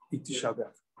Kippur y Tisha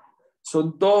B'Av.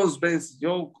 Son 2 veces.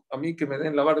 A mí que me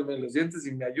den lavarme los dientes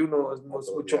y mi ayuno es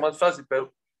mucho más fácil,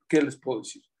 pero ¿qué les puedo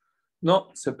decir?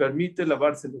 No se permite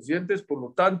lavarse los dientes, por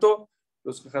lo tanto,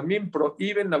 los Jajamim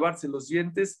prohíben lavarse los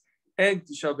dientes en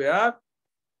Tisha B'Av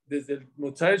desde el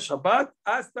Motzai Shabbat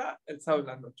hasta el sábado de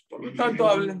la noche. Por lo tanto,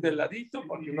 hablen de ladito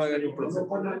porque no haya ningún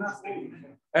problema.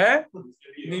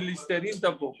 Ni Listerine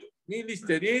tampoco. Ni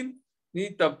Listerine,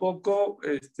 ni tampoco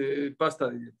pasta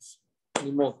de dientes.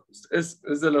 Ni modo. Es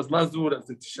de las más duras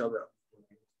de Tisha B'Av.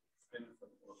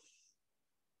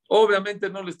 Obviamente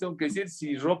no les tengo que decir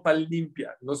si ropa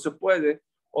limpia. No se puede.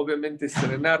 Obviamente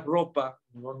estrenar ropa.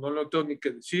 No lo tengo ni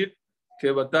que decir.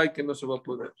 Que batalla que no se va a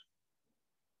poder.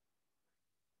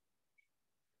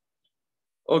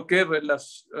 Ok,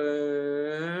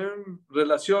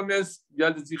 relaciones, ya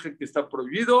les dije que está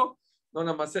prohibido, no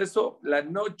nada más eso, la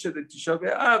noche de Tisha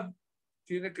B'Av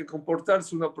tiene que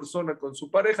comportarse una persona con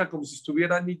su pareja como si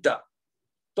estuviera nidá.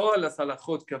 Todas las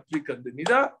halajot que aplican de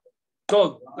nidá,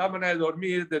 todo, la manera de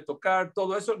dormir, de tocar,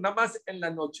 todo eso, nada más en la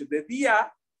noche. De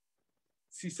día,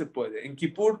 sí se puede. En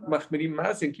Kippur, mahmirim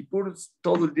más, en Kippur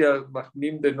todo el día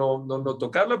mahmirim de no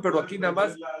tocarla, pero aquí nada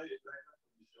más.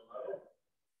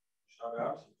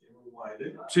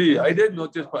 Sí,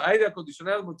 aire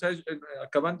acondicionado, muchachos,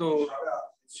 acabando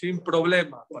sin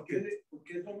problema. ¿Por qué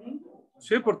es domingo?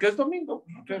 Sí, porque es domingo.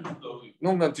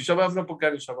 No, en Tisha B'Av no puede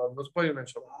caer en Shabbat, no se puede ir en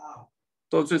Shabbat.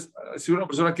 Entonces, si una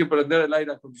persona quiere prender el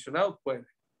aire acondicionado, puede.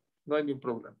 No hay ningún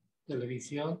problema.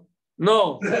 Televisión.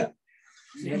 No.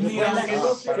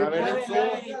 Para ver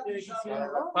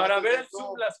Para ver el Zoom. en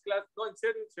Zoom las clases. No, en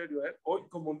serio. Hoy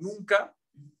como nunca.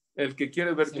 El que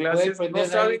quiere ver Se clases, puede no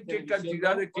prender saben ahí qué televisión,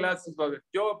 cantidad ¿no? de clases va a haber.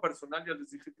 Yo personal ya les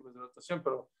dije que me hidratación,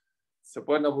 pero se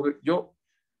pueden aburrir. Yo,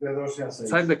 De 12 a 6.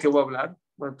 ¿saben de qué voy a hablar?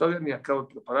 Bueno, todavía ni acabo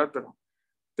de preparar, pero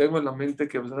tengo en la mente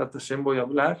que voy a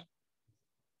hablar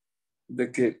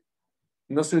de que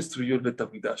no se destruyó el Beit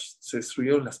HaMikdash, se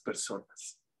destruyeron las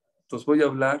personas. Entonces voy a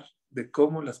hablar de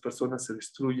cómo las personas se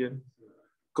destruyen,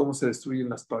 cómo se destruyen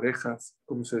las parejas,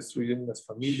 cómo se destruyen las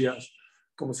familias,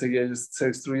 cómo se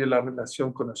destruye la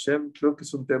relación con Hashem. Creo que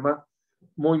es un tema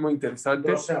muy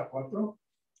interesante. 12 a 4.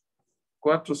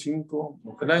 4, 5.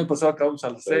 El año pasado acabamos a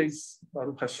las 6.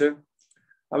 Baruch Hashem.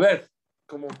 A ver,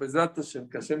 como Bezrat Hashem,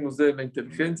 que Hashem nos dé la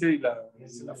inteligencia y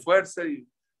la fuerza y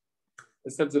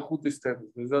es el Zehut externo.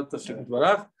 Bezrat Hashem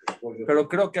Baraj. Pero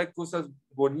creo que hay cosas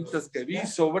bonitas que vi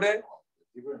sobre.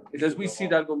 Y les voy a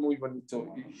decir algo muy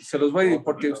bonito. Y se los voy a decir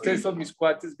porque ustedes son mis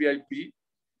cuates VIP.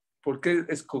 ¿Por qué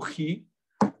escogí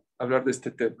hablar de este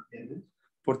tema?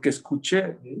 Porque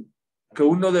escuché que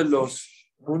uno de los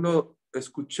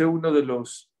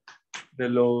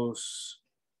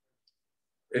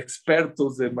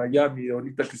expertos de Miami,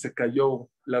 ahorita que se cayó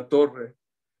la torre,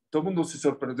 todo el mundo se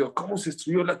sorprendió. ¿Cómo se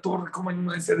destruyó la torre? ¿Cómo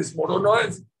se desmoronó?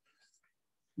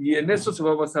 Y en eso se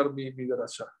va a basar mi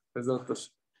drasha.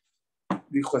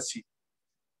 Dijo así: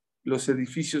 los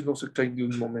edificios no se caen de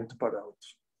un momento para otro.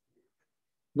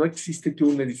 No existe que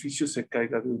un edificio se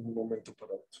caiga de un momento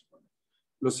para otro.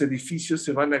 Los edificios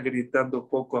se van agrietando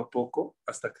poco a poco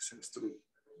hasta que se destruyen.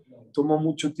 Toma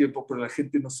mucho tiempo, pero la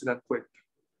gente no se da cuenta.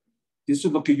 Y eso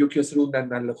es lo que yo quiero hacer una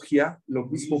analogía. Lo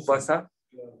mismo pasa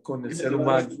con el ser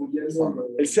humano.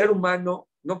 El ser humano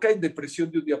no cae en depresión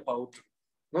de un día para otro,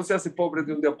 no se hace pobre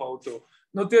de un día para otro,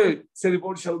 se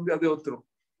divorcia de un día de otro.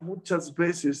 Muchas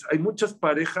veces hay muchas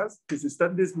parejas que se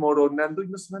están desmoronando y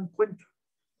no se dan cuenta.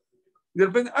 Y de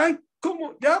repente, ay,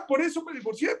 ¿cómo? Ya, por eso me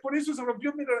divorcié, por eso se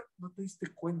rompió. Mira, no te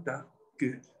diste cuenta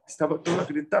que estaba todo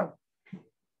agrietado.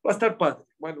 Va a estar padre.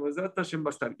 Bueno, Hashem va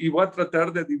a estar. Y voy a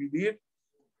tratar de dividir,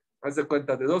 haz de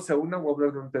cuenta, de 12 a 1 voy a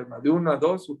hablar de un tema, de 1 a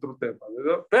 2 otro tema.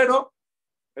 Pero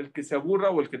el que se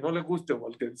aburra o el que no le guste o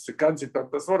el que se canse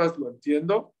tantas horas, lo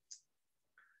entiendo.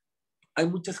 Hay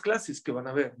muchas clases que van a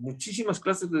haber, muchísimas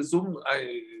clases de Zoom.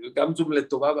 Gamzoom le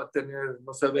va a tener,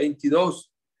 no sé,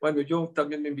 22. Bueno, yo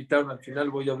también me invitaron, al final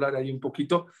voy a hablar ahí un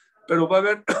poquito, pero va a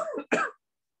haber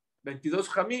 22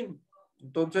 Jamim.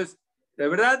 Entonces, de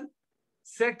verdad,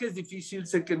 sé que es difícil,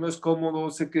 sé que no es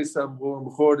cómodo, sé que es a lo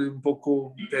mejor un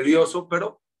poco tedioso,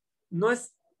 pero no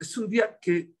es un día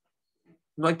que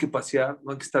no hay que pasear,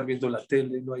 no hay que estar viendo la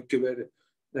tele, no hay que ver...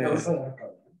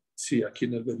 sí, aquí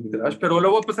en el Bet Midrash, pero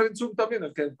lo voy a pasar en Zoom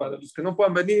también, que para los que no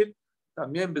puedan venir,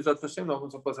 también Besat Hashem lo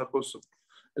vamos a pasar por Zoom.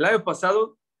 El año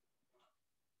pasado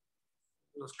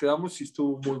nos quedamos y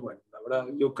estuvo muy bueno, la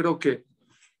verdad. Yo creo que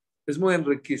es muy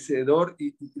enriquecedor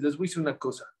y les voy a decir una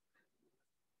cosa.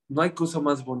 No hay cosa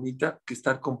más bonita que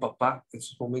estar con papá en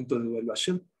sus momentos de duelo.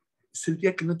 Hashem es el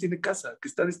día que no tiene casa, que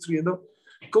está destruyendo.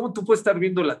 ¿Cómo tú puedes estar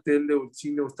viendo la tele o el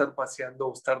cine o estar paseando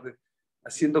o estar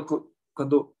haciendo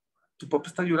cuando tu papá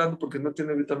está llorando porque no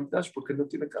tiene Betamigdash, porque no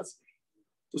tiene casa?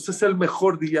 Entonces es el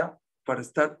mejor día para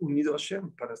estar unido a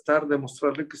Hashem, para estar,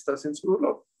 demostrarle que estás en su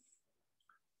dolor.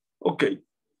 Ok.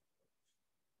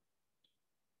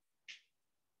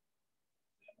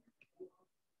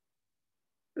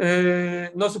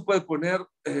 No se puede poner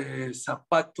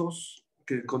zapatos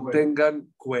que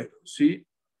contengan cuero, ¿sí?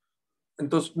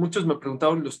 Entonces, muchos me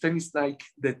preguntaban, los tenis Nike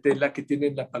de tela que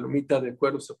tienen la palomita de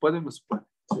cuero, ¿se pueden o no se pueden?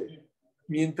 Sí.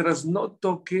 Mientras no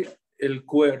toque el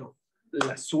cuero,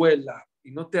 la suela,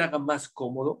 y no te haga más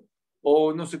cómodo,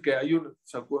 o no sé qué, hay uno,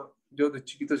 yo de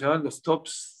chiquito se llaman los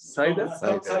topsiders,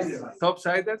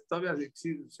 todavía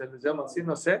se les llama así,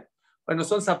 no sé. Bueno,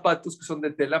 son zapatos que son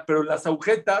de tela, pero las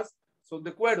agujetas son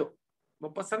de cuero,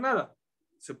 no pasa nada,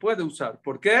 se puede usar.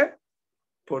 ¿Por qué?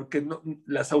 Porque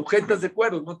las agujetas de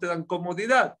cuero no te dan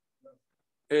comodidad.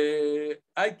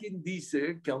 Hay quien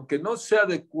dice que aunque no sea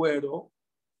de cuero,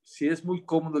 si es muy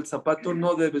cómodo el zapato,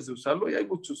 no debes de usarlo. Y hay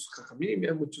muchos jajamim,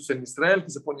 hay muchos en Israel que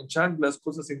se ponen chanclas,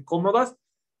 cosas incómodas,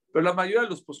 pero la mayoría de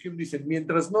los poskim dicen,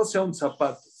 mientras no sea un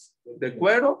zapato de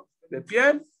cuero, de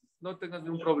piel, no tengas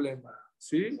ningún problema,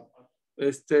 ¿sí?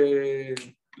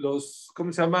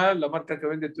 ¿Cómo se llama la marca que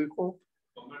vende tu hijo?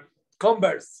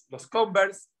 Converse. Los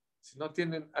Converse, si no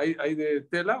tienen, ¿hay de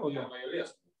tela o no?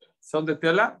 Son de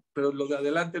tela, pero los de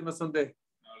adelante no son de...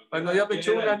 Bueno, ya me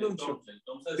echó un anuncio.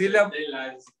 Dile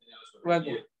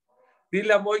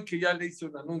a Moy que ya le hice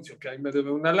un anuncio, que ahí me debe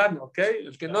una lana, ¿ok?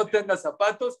 El que no tenga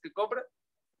zapatos, que compre.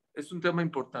 Es un tema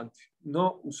importante.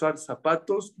 No usar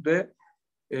zapatos de...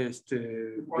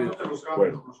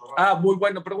 muy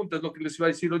buena pregunta, es lo que les iba a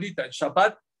decir ahorita. En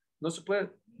Shabbat no se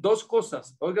puede... Dos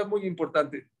cosas, oiga, muy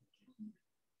importante.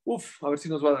 A ver si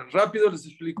nos va a dar. Rápido les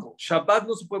explico. Shabbat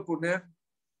no se puede poner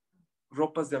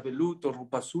ropas de abelut o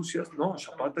ropas sucias. No,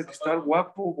 Shabbat hay que estar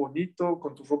guapo, bonito,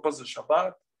 con tus ropas de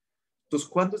Shabbat. Entonces,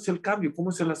 ¿cuándo es el cambio? ¿Cómo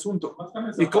es el asunto?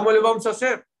 ¿Y cómo le vamos a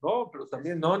hacer? No, pero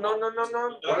también, no.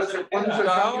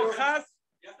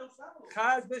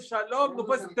 Haz de Shalom, no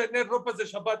puedes tener ropas de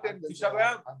Shabbat en Tisha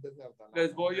B'Av.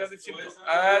 Les voy a decir,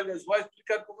 les voy a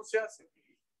explicar cómo se hace.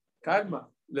 Calma,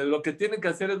 lo que tienen que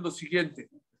hacer es lo siguiente.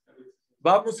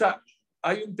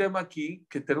 Hay un tema aquí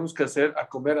que tenemos que hacer a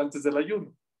comer antes del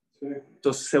ayuno.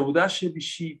 Entonces, Seudá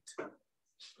Shevishit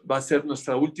va a ser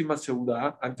nuestra última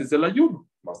Seudá antes del ayuno.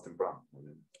 Más temprano.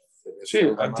 Sí,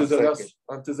 antes de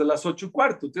las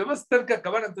 8:15. Te vas a tener que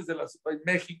acabar en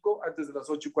México, antes de las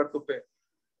 8:15 p.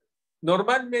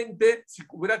 Normalmente, si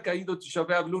hubiera caído Tisha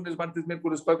B'Av lunes, martes,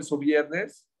 miércoles, jueves o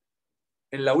viernes,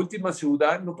 en la última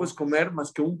Seudá no puedes comer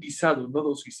más que un guisado, no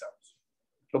dos guisados.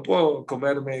 No puedo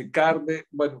comerme carne,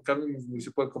 bueno, carne ni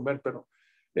se puede comer, pero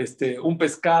un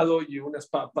pescado y unas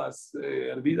papas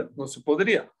hervidas, no se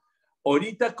podría.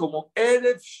 Ahorita, como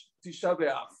Erev Tisha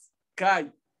B'Av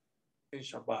cae en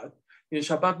Shabbat, y en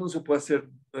Shabbat no se puede hacer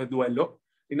duelo,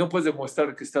 y no puedes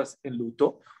demostrar que estás en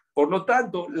luto. Por lo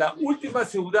tanto, la última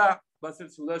seudá va a ser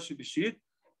seudá Shivishit.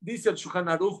 Dice el Shulchan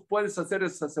Aruch, puedes hacer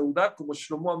esa seudá como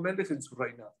Shlomo Amelech en su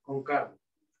reinado. Con carne.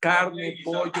 Carne,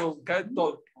 pollo,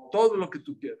 todo lo que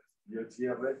tú quieras. Y el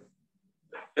cierre.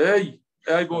 Ahí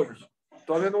voy.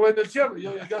 Todavía no voy en el cierre.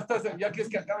 Ya quieres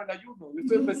que acabe el ayuno. Yo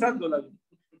estoy empezando el ayuno.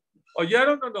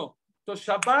 ¿Oyeron o no? Entonces,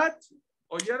 Shabbat,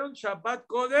 ¿oyeron? Shabbat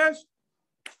Kodesh,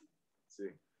 Sí,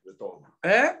 de todo.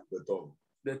 De todo.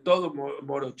 de todo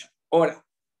morocho. Ahora,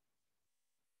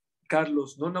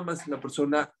 Carlos, no nada más la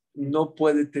persona no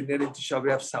puede tener en Tisha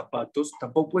B'Av zapatos,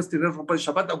 tampoco puedes tener ropa de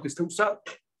Shabbat aunque esté usada.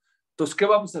 Entonces, ¿qué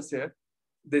vamos a hacer?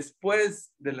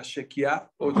 Después de la Shekiah,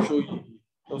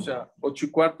 8:15,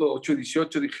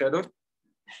 8:18 dijeron,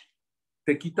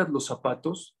 te quitas los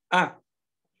zapatos.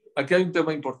 Aquí hay un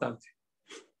tema importante.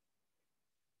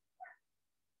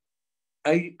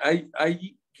 Hay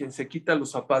quien se quita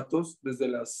los zapatos desde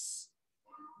las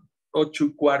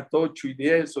 8:15,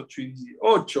 8:10,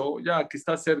 8:18, ya que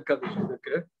está cerca de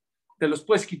qué, te los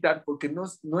puedes quitar porque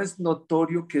no es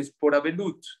notorio que es por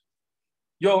Avelut.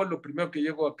 Yo, lo primero que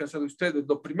llego a casa de ustedes,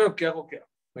 lo primero que hago,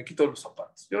 me quito los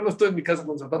zapatos. Yo no estoy en mi casa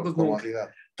con zapatos nunca.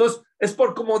 Entonces, es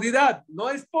por comodidad, no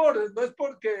es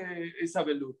porque es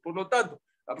Avelut. Por lo tanto,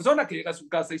 la persona que llega a su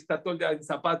casa y está todo el día en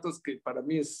zapatos, que para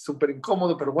mí es súper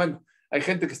incómodo, pero bueno, hay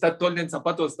gente que está todo el día en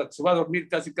zapatos hasta que se va a dormir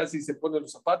casi se pone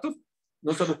los zapatos,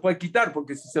 no se los puede quitar,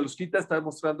 porque si se los quita está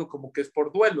demostrando como que es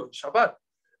por duelo, en Shabbat.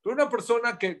 Pero una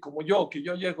persona que, como yo, que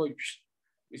yo llego y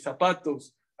mis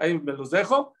zapatos, ahí me los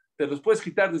dejo, te los puedes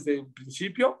quitar desde un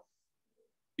principio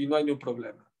y no hay ningún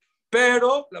problema.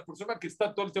 Pero la persona que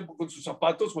está todo el tiempo con sus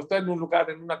zapatos o está en un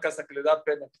lugar, en una casa que le da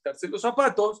pena quitarse los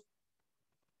zapatos,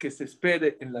 que se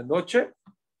espere en la noche,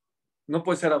 no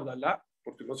puede ser Abdalá,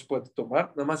 porque no se puede tomar,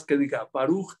 nada más que diga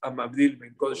Baruch Amabdil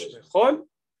Ben Kodesh Mejol.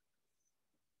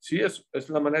 Sí, es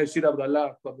la manera de decir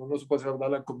Abdalá cuando no se puede hacer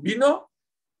Abdalá con vino.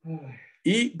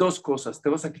 Y dos cosas, te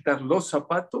vas a quitar los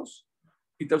zapatos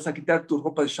y te vas a quitar tu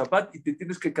ropa de Shabbat y te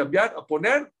tienes que cambiar a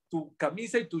poner tu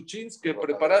camisa y tus jeans que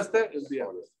preparaste el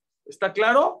viernes. ¿Está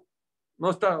claro?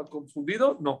 ¿No está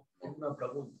confundido? No. Una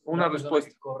pregunta. Una respuesta.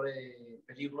 Que corre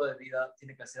peligro de vida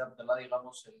tiene que hacer Abdalá,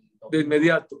 digamos, el domingo. De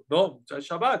inmediato. No, el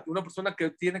Shabbat. Una persona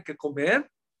que tiene que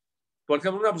comer, por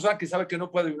ejemplo, una persona que sabe que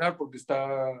no puede ayunar porque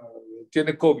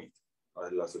tiene COVID.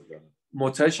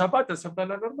 Motzai Shabbat es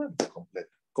Abdalá normal.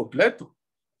 Completo.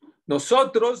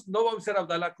 Nosotros no vamos a hacer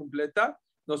Abdalá completa.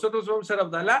 Nosotros vamos a hacer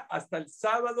Abdalá hasta el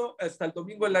sábado, hasta el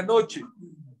domingo en la noche.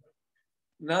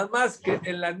 Nada más que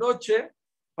en la noche,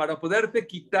 para poderte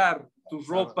quitar tu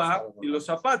ropa y los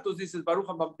zapatos, dices Baruch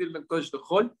HaMabdil Ben Kodesh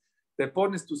Mejol, te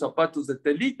pones tus zapatos de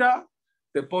telita,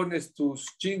 te pones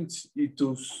tus jeans y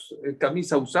tus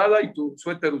camisa usada y tu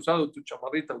suéter usado, tu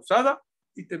chamarrita usada,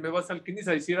 y te me vas al Knis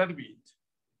a decir Arbit.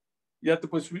 Ya te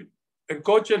puedes subir. En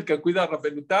coche, el que cuida a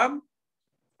Rabbenutam.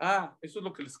 Eso es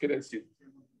lo que les quería decir.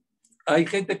 Hay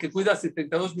gente que cuida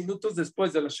 72 minutos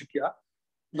después de la Shekiah.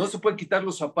 No se puede quitar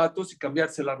los zapatos y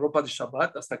cambiarse la ropa de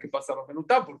Shabbat hasta que pasa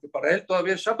Rabbenutam, porque para él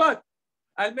todavía es Shabbat.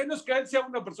 Al menos que él sea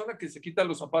una persona que se quita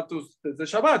los zapatos desde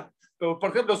Shabbat. Pero,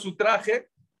 por ejemplo, su traje,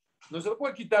 no se le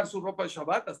puede quitar su ropa de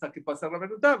Shabbat hasta que pase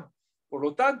Rabbenutam. Por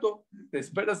lo tanto, te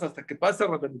esperas hasta que pase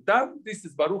Rabbenutam,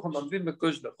 dices Baruch HaMabdil Ben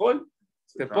Kodesh Mejol,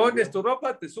 te pones tu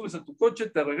ropa, te subes a tu coche,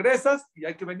 te regresas y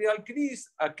hay que venir al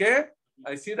Knis. ¿A qué?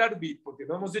 A decir Arbit, porque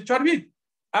no hemos dicho Arbit.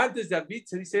 Antes de Arbit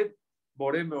se dice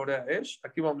Boré Meorah Esh.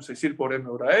 Aquí vamos a decir Boré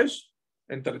Meorah Esh,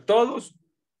 entre todos,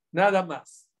 nada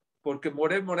más. Porque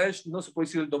Boré Meorah Esh no se puede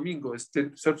decir el domingo, es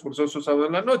ser forzoso sábado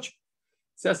en la noche.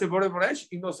 Se hace Boré Meorah Esh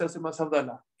y no se hace más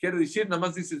Abdalá. Quiere decir, nada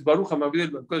más dices Baruch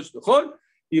HaMabdil Ben Kodesh Mejol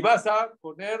y vas a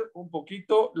poner un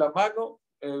poquito la mano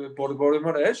por Boré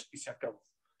Meorah Esh y se acabó.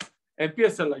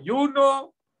 Empieza el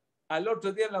ayuno, al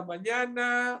otro día en la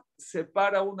mañana se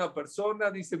para una persona,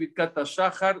 dice Birkat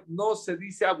HaShahar, no se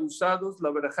dice abusados,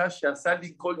 la verajá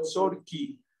Shasali Kol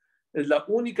Sorki. Es la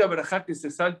única verajá que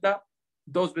se salta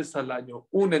 2 veces al año,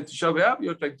 una en Tisha B'Av y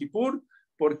otra en Kippur,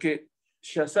 porque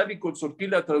Shasali Kol Sorki,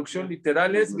 la traducción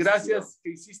literal es gracias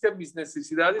que hiciste mis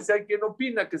necesidades. Hay quien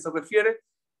opina que se refiere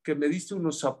que me diste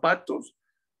unos zapatos,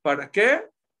 ¿para qué?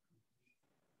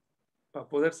 Para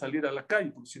poder salir a la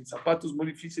calle, porque sin zapatos es muy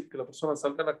difícil que la persona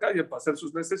salga a la calle para hacer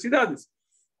sus necesidades.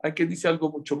 Hay quien dice algo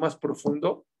mucho más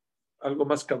profundo, algo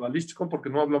más cabalístico, porque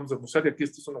no hablamos de Musar y aquí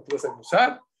esto es una clase de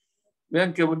Musar.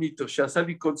 Vean qué bonito.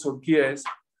 Shasali Kol Sorki es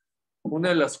una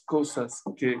de las cosas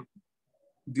que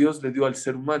Dios le dio al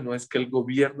ser humano, es que él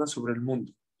gobierna sobre el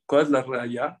mundo. ¿Cuál es la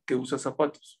raya? Que usa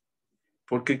zapatos.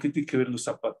 ¿Por qué? ¿Qué tiene que ver los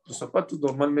zapatos? Los zapatos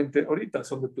normalmente ahorita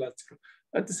son de plástico.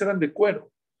 Antes eran de cuero.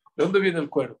 ¿De dónde viene el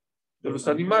cuero? De los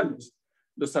animales.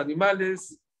 Los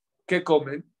animales, ¿qué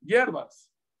comen?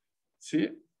 Hierbas.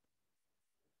 ¿Sí?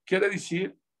 Quiere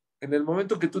decir, en el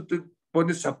momento que tú te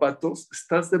pones zapatos,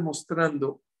 estás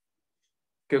demostrando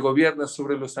que gobiernas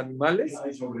sobre los animales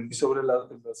y sobre las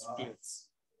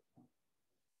plantas.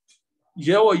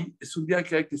 Y hoy es un día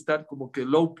que hay que estar como que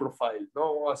low profile,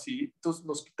 ¿no? Así. Entonces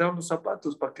nos quitaron los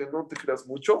zapatos para que no te creas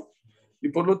mucho. y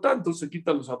por lo tanto se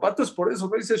quitan los zapatos, por eso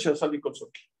no dice Shazali con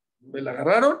Soki. ¿Me la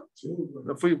agarraron?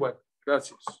 Me fui, bueno,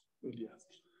 gracias, Elías.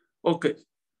 Ok.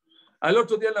 Al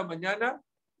otro día de la mañana,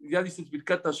 ya dices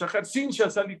Birkat HaShahar, sin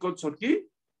Shazali con Soki,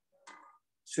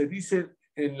 se dice,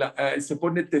 se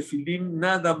pone tefilim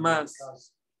nada más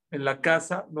en la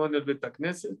casa, no en el Bet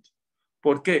HaKnesset.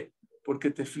 ¿Por qué?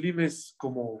 Porque tefilim es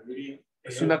como,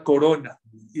 es una corona,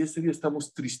 y ese día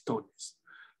estamos tristones.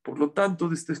 Por lo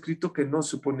tanto, está escrito que no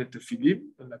se pone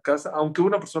tefilim en la casa, aunque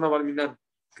una persona va a mirar,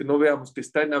 que no veamos que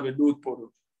está en Avelud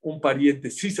por un pariente,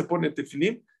 sí se pone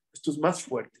tefilim, esto es más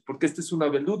fuerte, porque este es un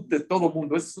Avelud de todo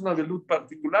mundo, este es un Avelud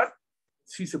particular,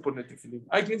 sí se pone tefilim.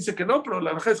 Hay quien dice que no, pero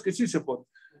la verdad es que sí se pone.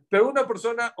 Pero una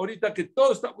persona, ahorita que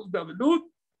todos estamos de Avelud,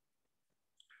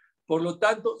 por lo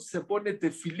tanto, se pone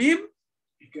tefilim,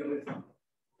 ¿Y qué reza?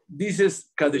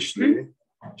 dices Kadeshli,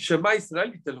 Shema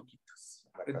Israel y te lo quitas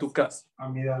en tu casa.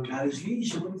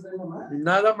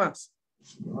 Nada más.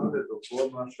 No le tocó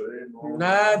más, no.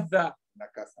 Nada. La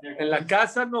casa. En la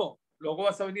casa no. Luego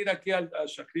vas a venir aquí al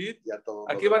Shachrit. Ya todo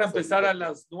Aquí van a empezar a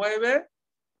las 9.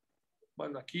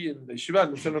 Bueno, aquí en Yeshiva,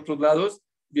 no sé, en otros lados.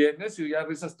 Vienes y ya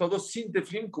rezas todo sin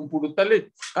tefilín, con puro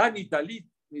talit. Ni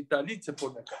talit se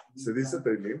pone acá. ¿Se dice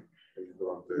Teilim?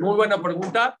 Muy buena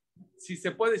pregunta. Si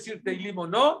se puede decir Teilim o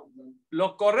no,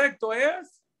 lo correcto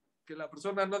es que la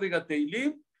persona no diga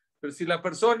Teilim, pero si la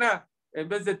persona en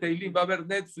vez de Teilim va a ver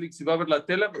Netflix y va a ver la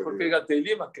tele, mejor que diga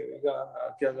Teilim a que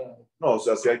haga. No, o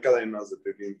sea, si hay cadenas de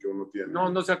Teilim que uno tiene.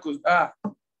 No se acostumbra.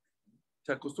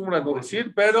 Se acostumbra a no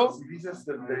decir, pero Si dices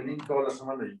el Teilim toda la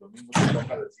semana y el domingo te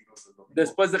toca decirlo el domingo.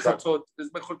 después de Hatzot,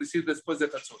 es mejor decir después de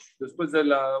Hatzot, después de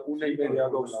la 1:30,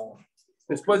 2,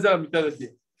 después de la mitad del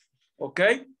día. ¿Ok?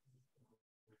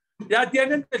 Ya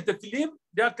tienen el tefilim,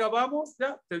 ya acabamos,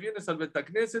 ya te vienes al Bet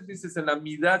HaKnesset, dices en la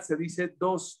midad, se dice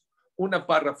una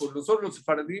párrafo. Nosotros los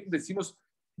sefaradim decimos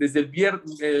desde el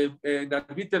viernes, en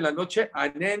Arbit en la noche,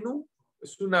 Anenu,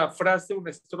 es una frase,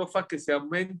 una estrofa que se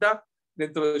aumenta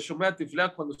dentro de Shomea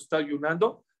Tefilá cuando se está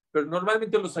ayunando, pero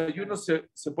normalmente los ayunos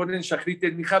se ponen Shachrit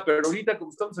en Mija, pero ahorita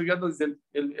como estamos ayunando desde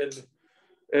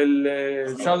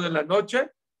el sábado en la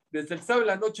noche, desde el sábado en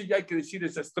la noche ya hay que decir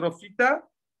esa estrofita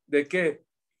de que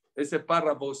ese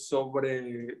párrafo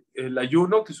sobre el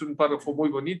ayuno, que es un párrafo muy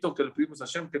bonito, que le pedimos a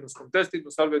Hashem que nos conteste y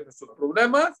nos salve de nuestros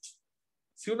problemas.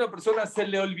 Si una persona se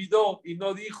le olvidó y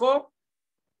no dijo,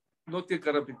 no tiene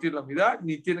que repetir la mirada,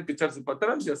 ni tiene que echarse para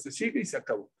atrás, ya se sigue y se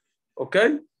acabó. ¿Ok?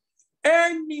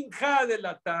 En Minjá de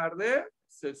la tarde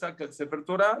se saca el Sefer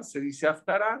Torah, se dice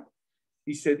Haftarah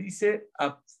y se dice,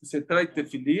 se trae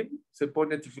tefilim, se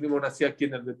pone tefilim así aquí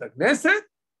en el Bet HaKnesset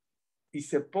y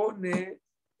se pone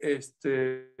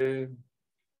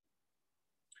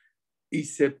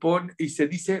y se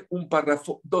dice un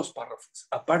párrafo, 2 párrafos,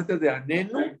 aparte de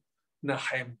Anenu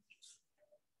Nahem.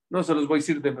 No se los voy a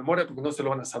decir de memoria porque no se lo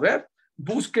van a saber.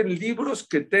 Busquen libros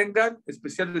que tengan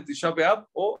especial de Tisha B'Av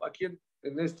o aquí en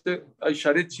este hay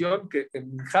Sharet Zion, que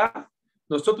en Minjá,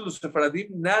 nosotros los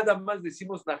sefaradim nada más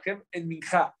decimos Nahem en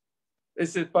Minjá,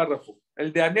 ese párrafo.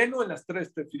 El de Anenu en las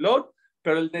 3 tefilot,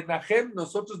 pero el de Nahem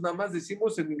nosotros nada más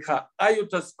decimos en Minjá. Hay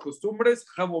otras costumbres,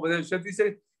 Ham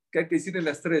dice que hay que decir en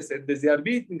las 3, desde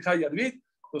Arbit, Minjá y Arbit.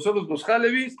 Nosotros los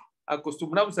Halevis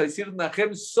acostumbramos a decir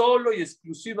Nahem solo y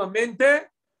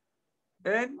exclusivamente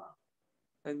en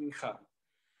Minjá.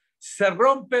 ¿Se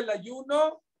rompe el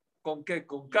ayuno? ¿Con qué?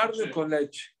 ¿Con carne o con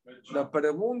leche? La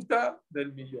pregunta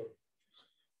del millón.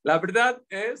 La verdad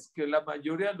es que la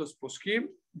mayoría de los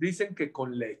poskim dicen que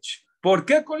con leche. ¿Por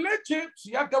qué con leche? Si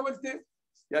ya acabó el té.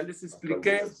 Ya les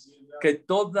expliqué que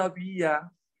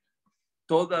todavía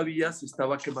se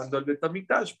estaba quemando el Bet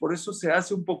HaMikdash. Por eso se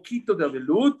hace un poquito de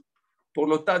abelud. Por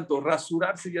lo tanto,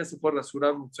 rasurarse ya se puede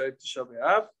rasurar Motzei Tisha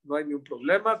B'Av, no hay ningún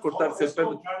problema. Cortarse el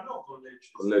pelo. Con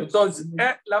leche. Entonces,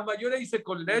 la mayoría dice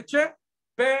con leche,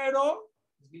 pero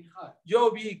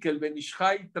yo vi que el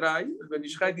Benishai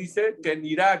dice que en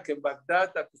Irak, en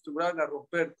Bagdad, acostumbraban a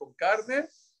romper con carne.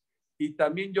 Y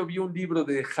también yo vi un libro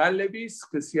de Halevis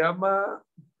que se llama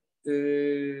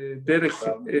Eretz,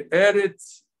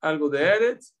 algo de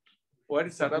Eretz, o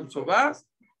Eretz Aram Sobá.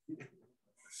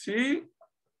 Sí,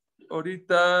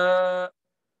 ahorita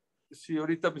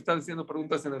me están haciendo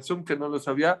preguntas en el Zoom que no lo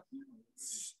sabía.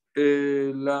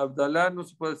 La Abdalá no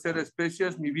se puede hacer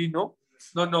especias ni vino.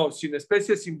 No, sin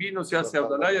especias, sin vino se hace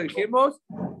Abdalá, ya dijimos.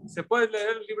 ¿Se puede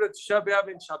leer el libro de Tisha B'Av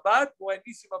en Shabbat?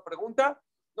 Buenísima pregunta.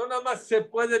 No nada más se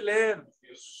puede leer,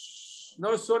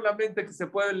 no solamente que se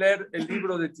puede leer el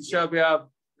libro de Tisha B'Av,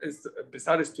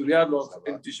 empezar a estudiarlo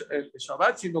en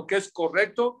Shabbat, sino que es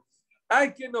correcto.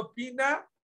 Hay quien opina,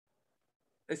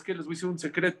 es que les voy a decir un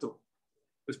secreto,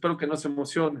 espero que no se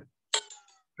emocionen,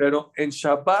 Pero en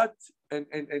Shabbat,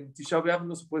 en Tisha B'Av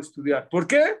no se puede estudiar. ¿Por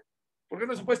qué? ¿Por qué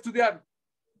no se puede estudiar?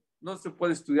 No se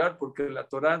puede estudiar porque la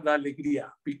Torah da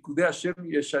alegría. Pikudei Hashem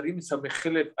Yesharim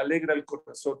Samechelef, alegra el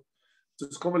corazón.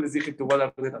 Entonces, como les dije que voy a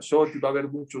dar de Nashot y va a haber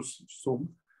muchos Zoom,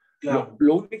 Claro.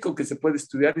 lo único que se puede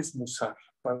estudiar es Musar,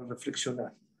 para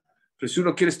reflexionar. Pero si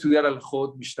uno quiere estudiar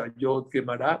Alajot, Mishnayot,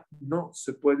 Gemara, no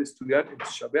se puede estudiar en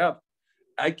Tisha B'Av.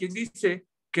 Hay quien dice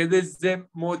que desde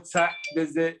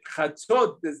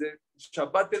Hatzot, desde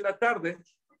Shabbat en la tarde,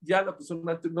 ya la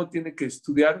persona no tiene que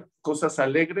estudiar cosas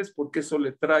alegres porque eso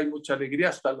le trae mucha alegría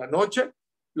hasta la noche.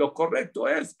 Lo correcto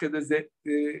es que desde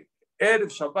Erev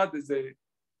Shabbat, desde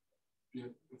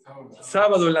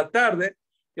sábado en la tarde,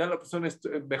 ya la persona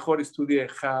mejor estudie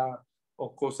Ejá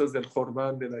o cosas del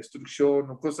Jormán, de la destrucción,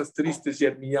 o cosas tristes,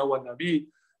 Yermiyahu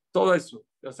Anabí, todo eso.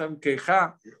 Ya saben que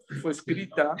Ejá fue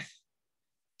escrita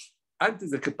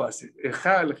antes de que pase.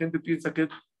 Ejá, la gente piensa que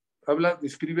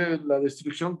describe la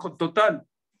destrucción total.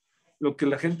 Lo que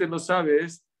la gente no sabe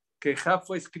es que Ejá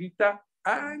fue escrita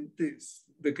antes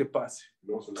de que pase.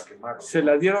 Luego se la quemaron. Se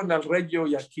la dieron al rey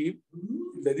Yoaquim,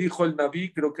 le dijo el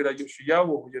Naví, creo que era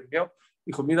Yoshiyahu o Yermiyahu,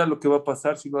 dijo, mira lo que va a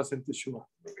pasar si no hacen Teshuvah.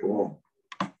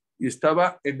 Y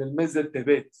estaba en el mes de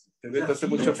Tebet. Tebet hace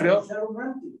mucho frío.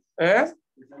 ¿Eh?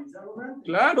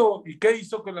 Claro. ¿Y qué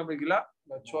hizo con la Megilá?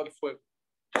 La echó al fuego.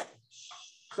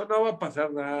 Eso no va a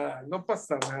pasar nada. No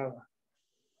pasa nada.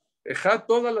 Ejá,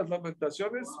 todas las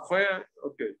lamentaciones fue...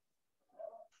 Ok.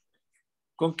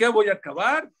 ¿Con qué voy a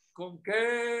acabar? Con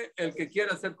que el que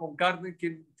quiera hacer con carne,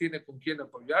 quien tiene con quién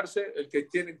apoyarse. El que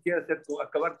quiere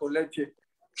acabar con leche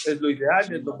es lo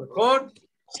ideal, es lo mejor.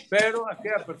 Pero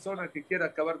aquella persona que quiera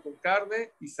acabar con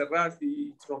carne y cerrar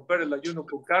y romper el ayuno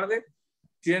con carne,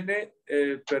 tiene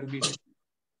permiso.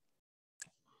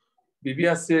 Viví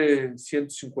hace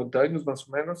 150 años más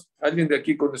o menos. ¿Alguien de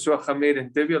aquí conoció a Jameir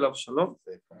en Tevia, al Shalom?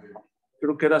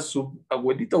 Creo que era su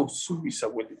abuelita o su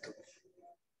bisabuelita.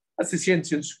 Hace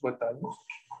 150 años.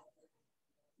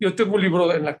 Yo tengo un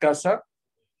libro en la casa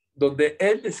donde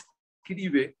él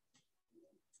escribe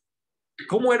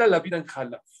cómo era la vida en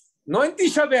Jalaf. No en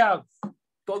Tisha B'Av,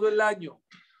 todo el año.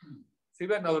 Se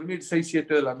iban a dormir 6,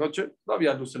 7 de la noche, no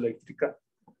había luz eléctrica.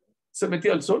 Se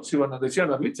metía el sol, se iban a decir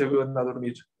se iban a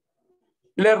dormir.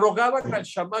 Le rogaban al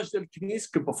shamash del Knis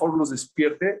que por favor los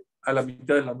despierte a la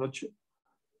mitad de la noche.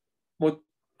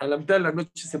 A la mitad de la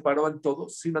noche se paraban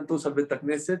todos, se iban todos al Bet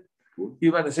Knesset,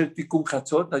 iban a hacer Tikkun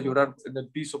Hatzot, a llorar en el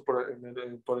piso por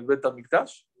el Bet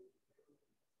Mikdash.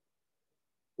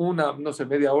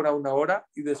 Media hora, 1 hora,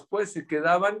 y después se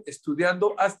quedaban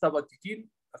estudiando hasta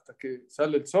Batiquín, hasta que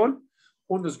sale el sol,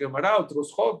 unos Gemara,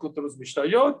 otros Hok, otros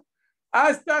Mishnayot,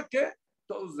 hasta que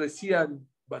todos decían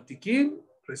Batiquín,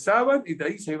 rezaban y de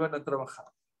ahí se iban a trabajar.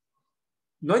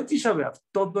 No en Tisha B'Av,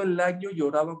 todo el año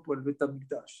lloraban por el Bet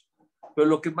Mikdash. Pero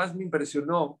lo que más me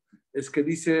impresionó es que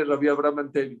dice Rabbi Abraham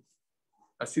Antevi,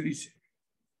 así dice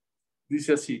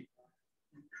así,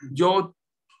 yo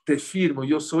te firmo,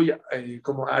 yo soy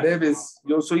como Areves,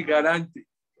 yo soy garante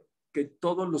que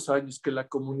todos los años que la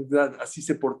comunidad así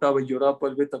se portaba y lloraba por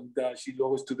el Bet Mikdash y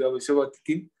luego estudiaba y se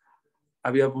Batiquín,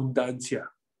 había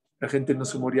abundancia, la gente no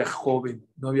se moría joven,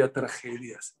 no había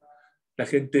tragedias, la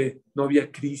gente no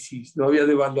había crisis, no había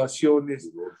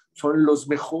devaluaciones, son los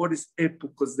mejores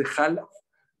épocas de Jalaf,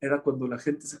 era cuando la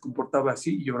gente se comportaba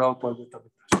así y lloraba por el Bet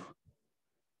Mikdash.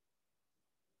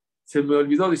 Se me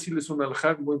olvidó decirles un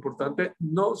alajá muy importante,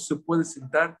 no se puede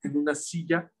sentar en una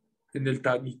silla en el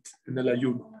Tanit, en el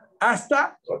ayuno,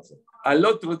 hasta al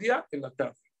otro día en la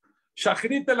tarde.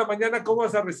 Shachrit en la mañana, ¿cómo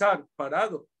vas a rezar?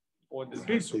 Parado o en el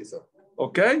piso.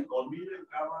 ¿Ok? Dormir en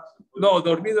cama. No,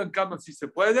 dormido en cama sí se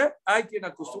puede. Hay quien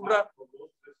acostumbra.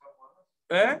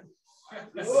 ¿Eh?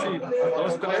 Sí,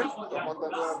 2, 3.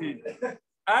 Sí.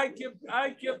 Hay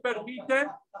quien permite,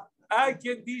 hay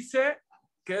quien dice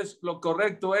que lo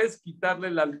correcto es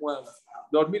quitarle la almohada,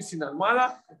 dormir sin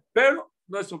almohada, pero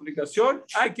no es obligación.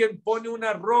 Hay quien pone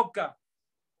una roca,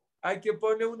 hay quien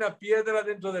pone una piedra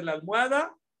dentro de la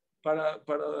almohada para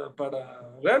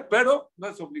ver, pero no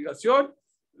es obligación.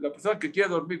 La persona que quiere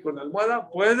dormir con almohada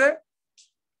puede.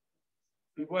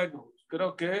 Y bueno,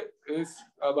 creo que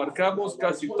abarcamos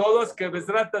casi todos. Que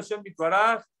Bezrat Hashem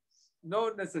Yitbaraj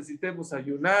no necesitemos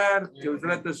ayunar, que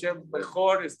Bezrat Hashem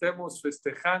mejor estemos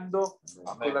festejando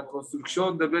con la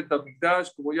construcción del Bet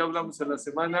Mikdash, como ya hablamos en la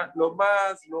semana. Lo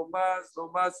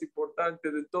más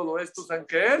importante de todo esto, ¿saben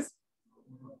qué es?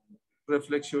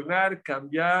 Reflexionar,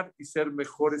 cambiar y ser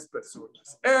mejores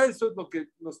personas. Eso es lo que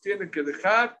nos tiene que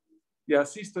dejar y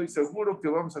así estoy seguro que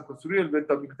vamos a construir el Bet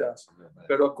Mikdash.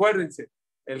 Pero acuérdense,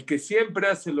 el que siempre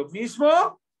hace lo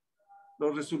mismo,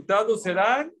 los resultados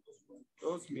serán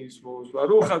Los mismos.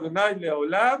 Baruch Adonai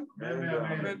Leolam. Amén.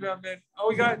 Amén, amén.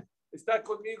 Oigan, está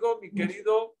conmigo mi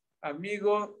querido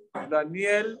amigo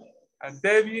Daniel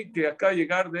Antevi, que acaba de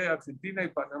llegar de Argentina y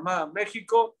Panamá a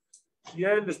México, y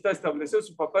él está establecido.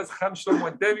 Su papá es Ham Shlomo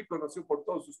Antevi, conocido por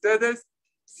todos ustedes.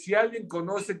 Si alguien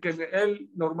conoce que él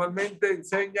normalmente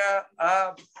enseña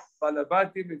a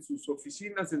Balabatim en sus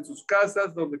oficinas, en sus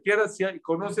casas, donde quiera, si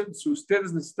conocen, si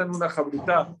ustedes necesitan una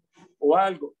jabrutá o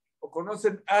algo, o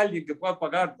conocen a alguien que pueda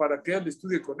pagar para que él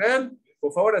estudie con él,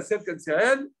 por favor acérquense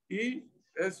a él y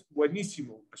es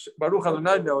buenísimo. Baruch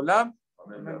Adonai Leolam.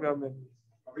 Amén.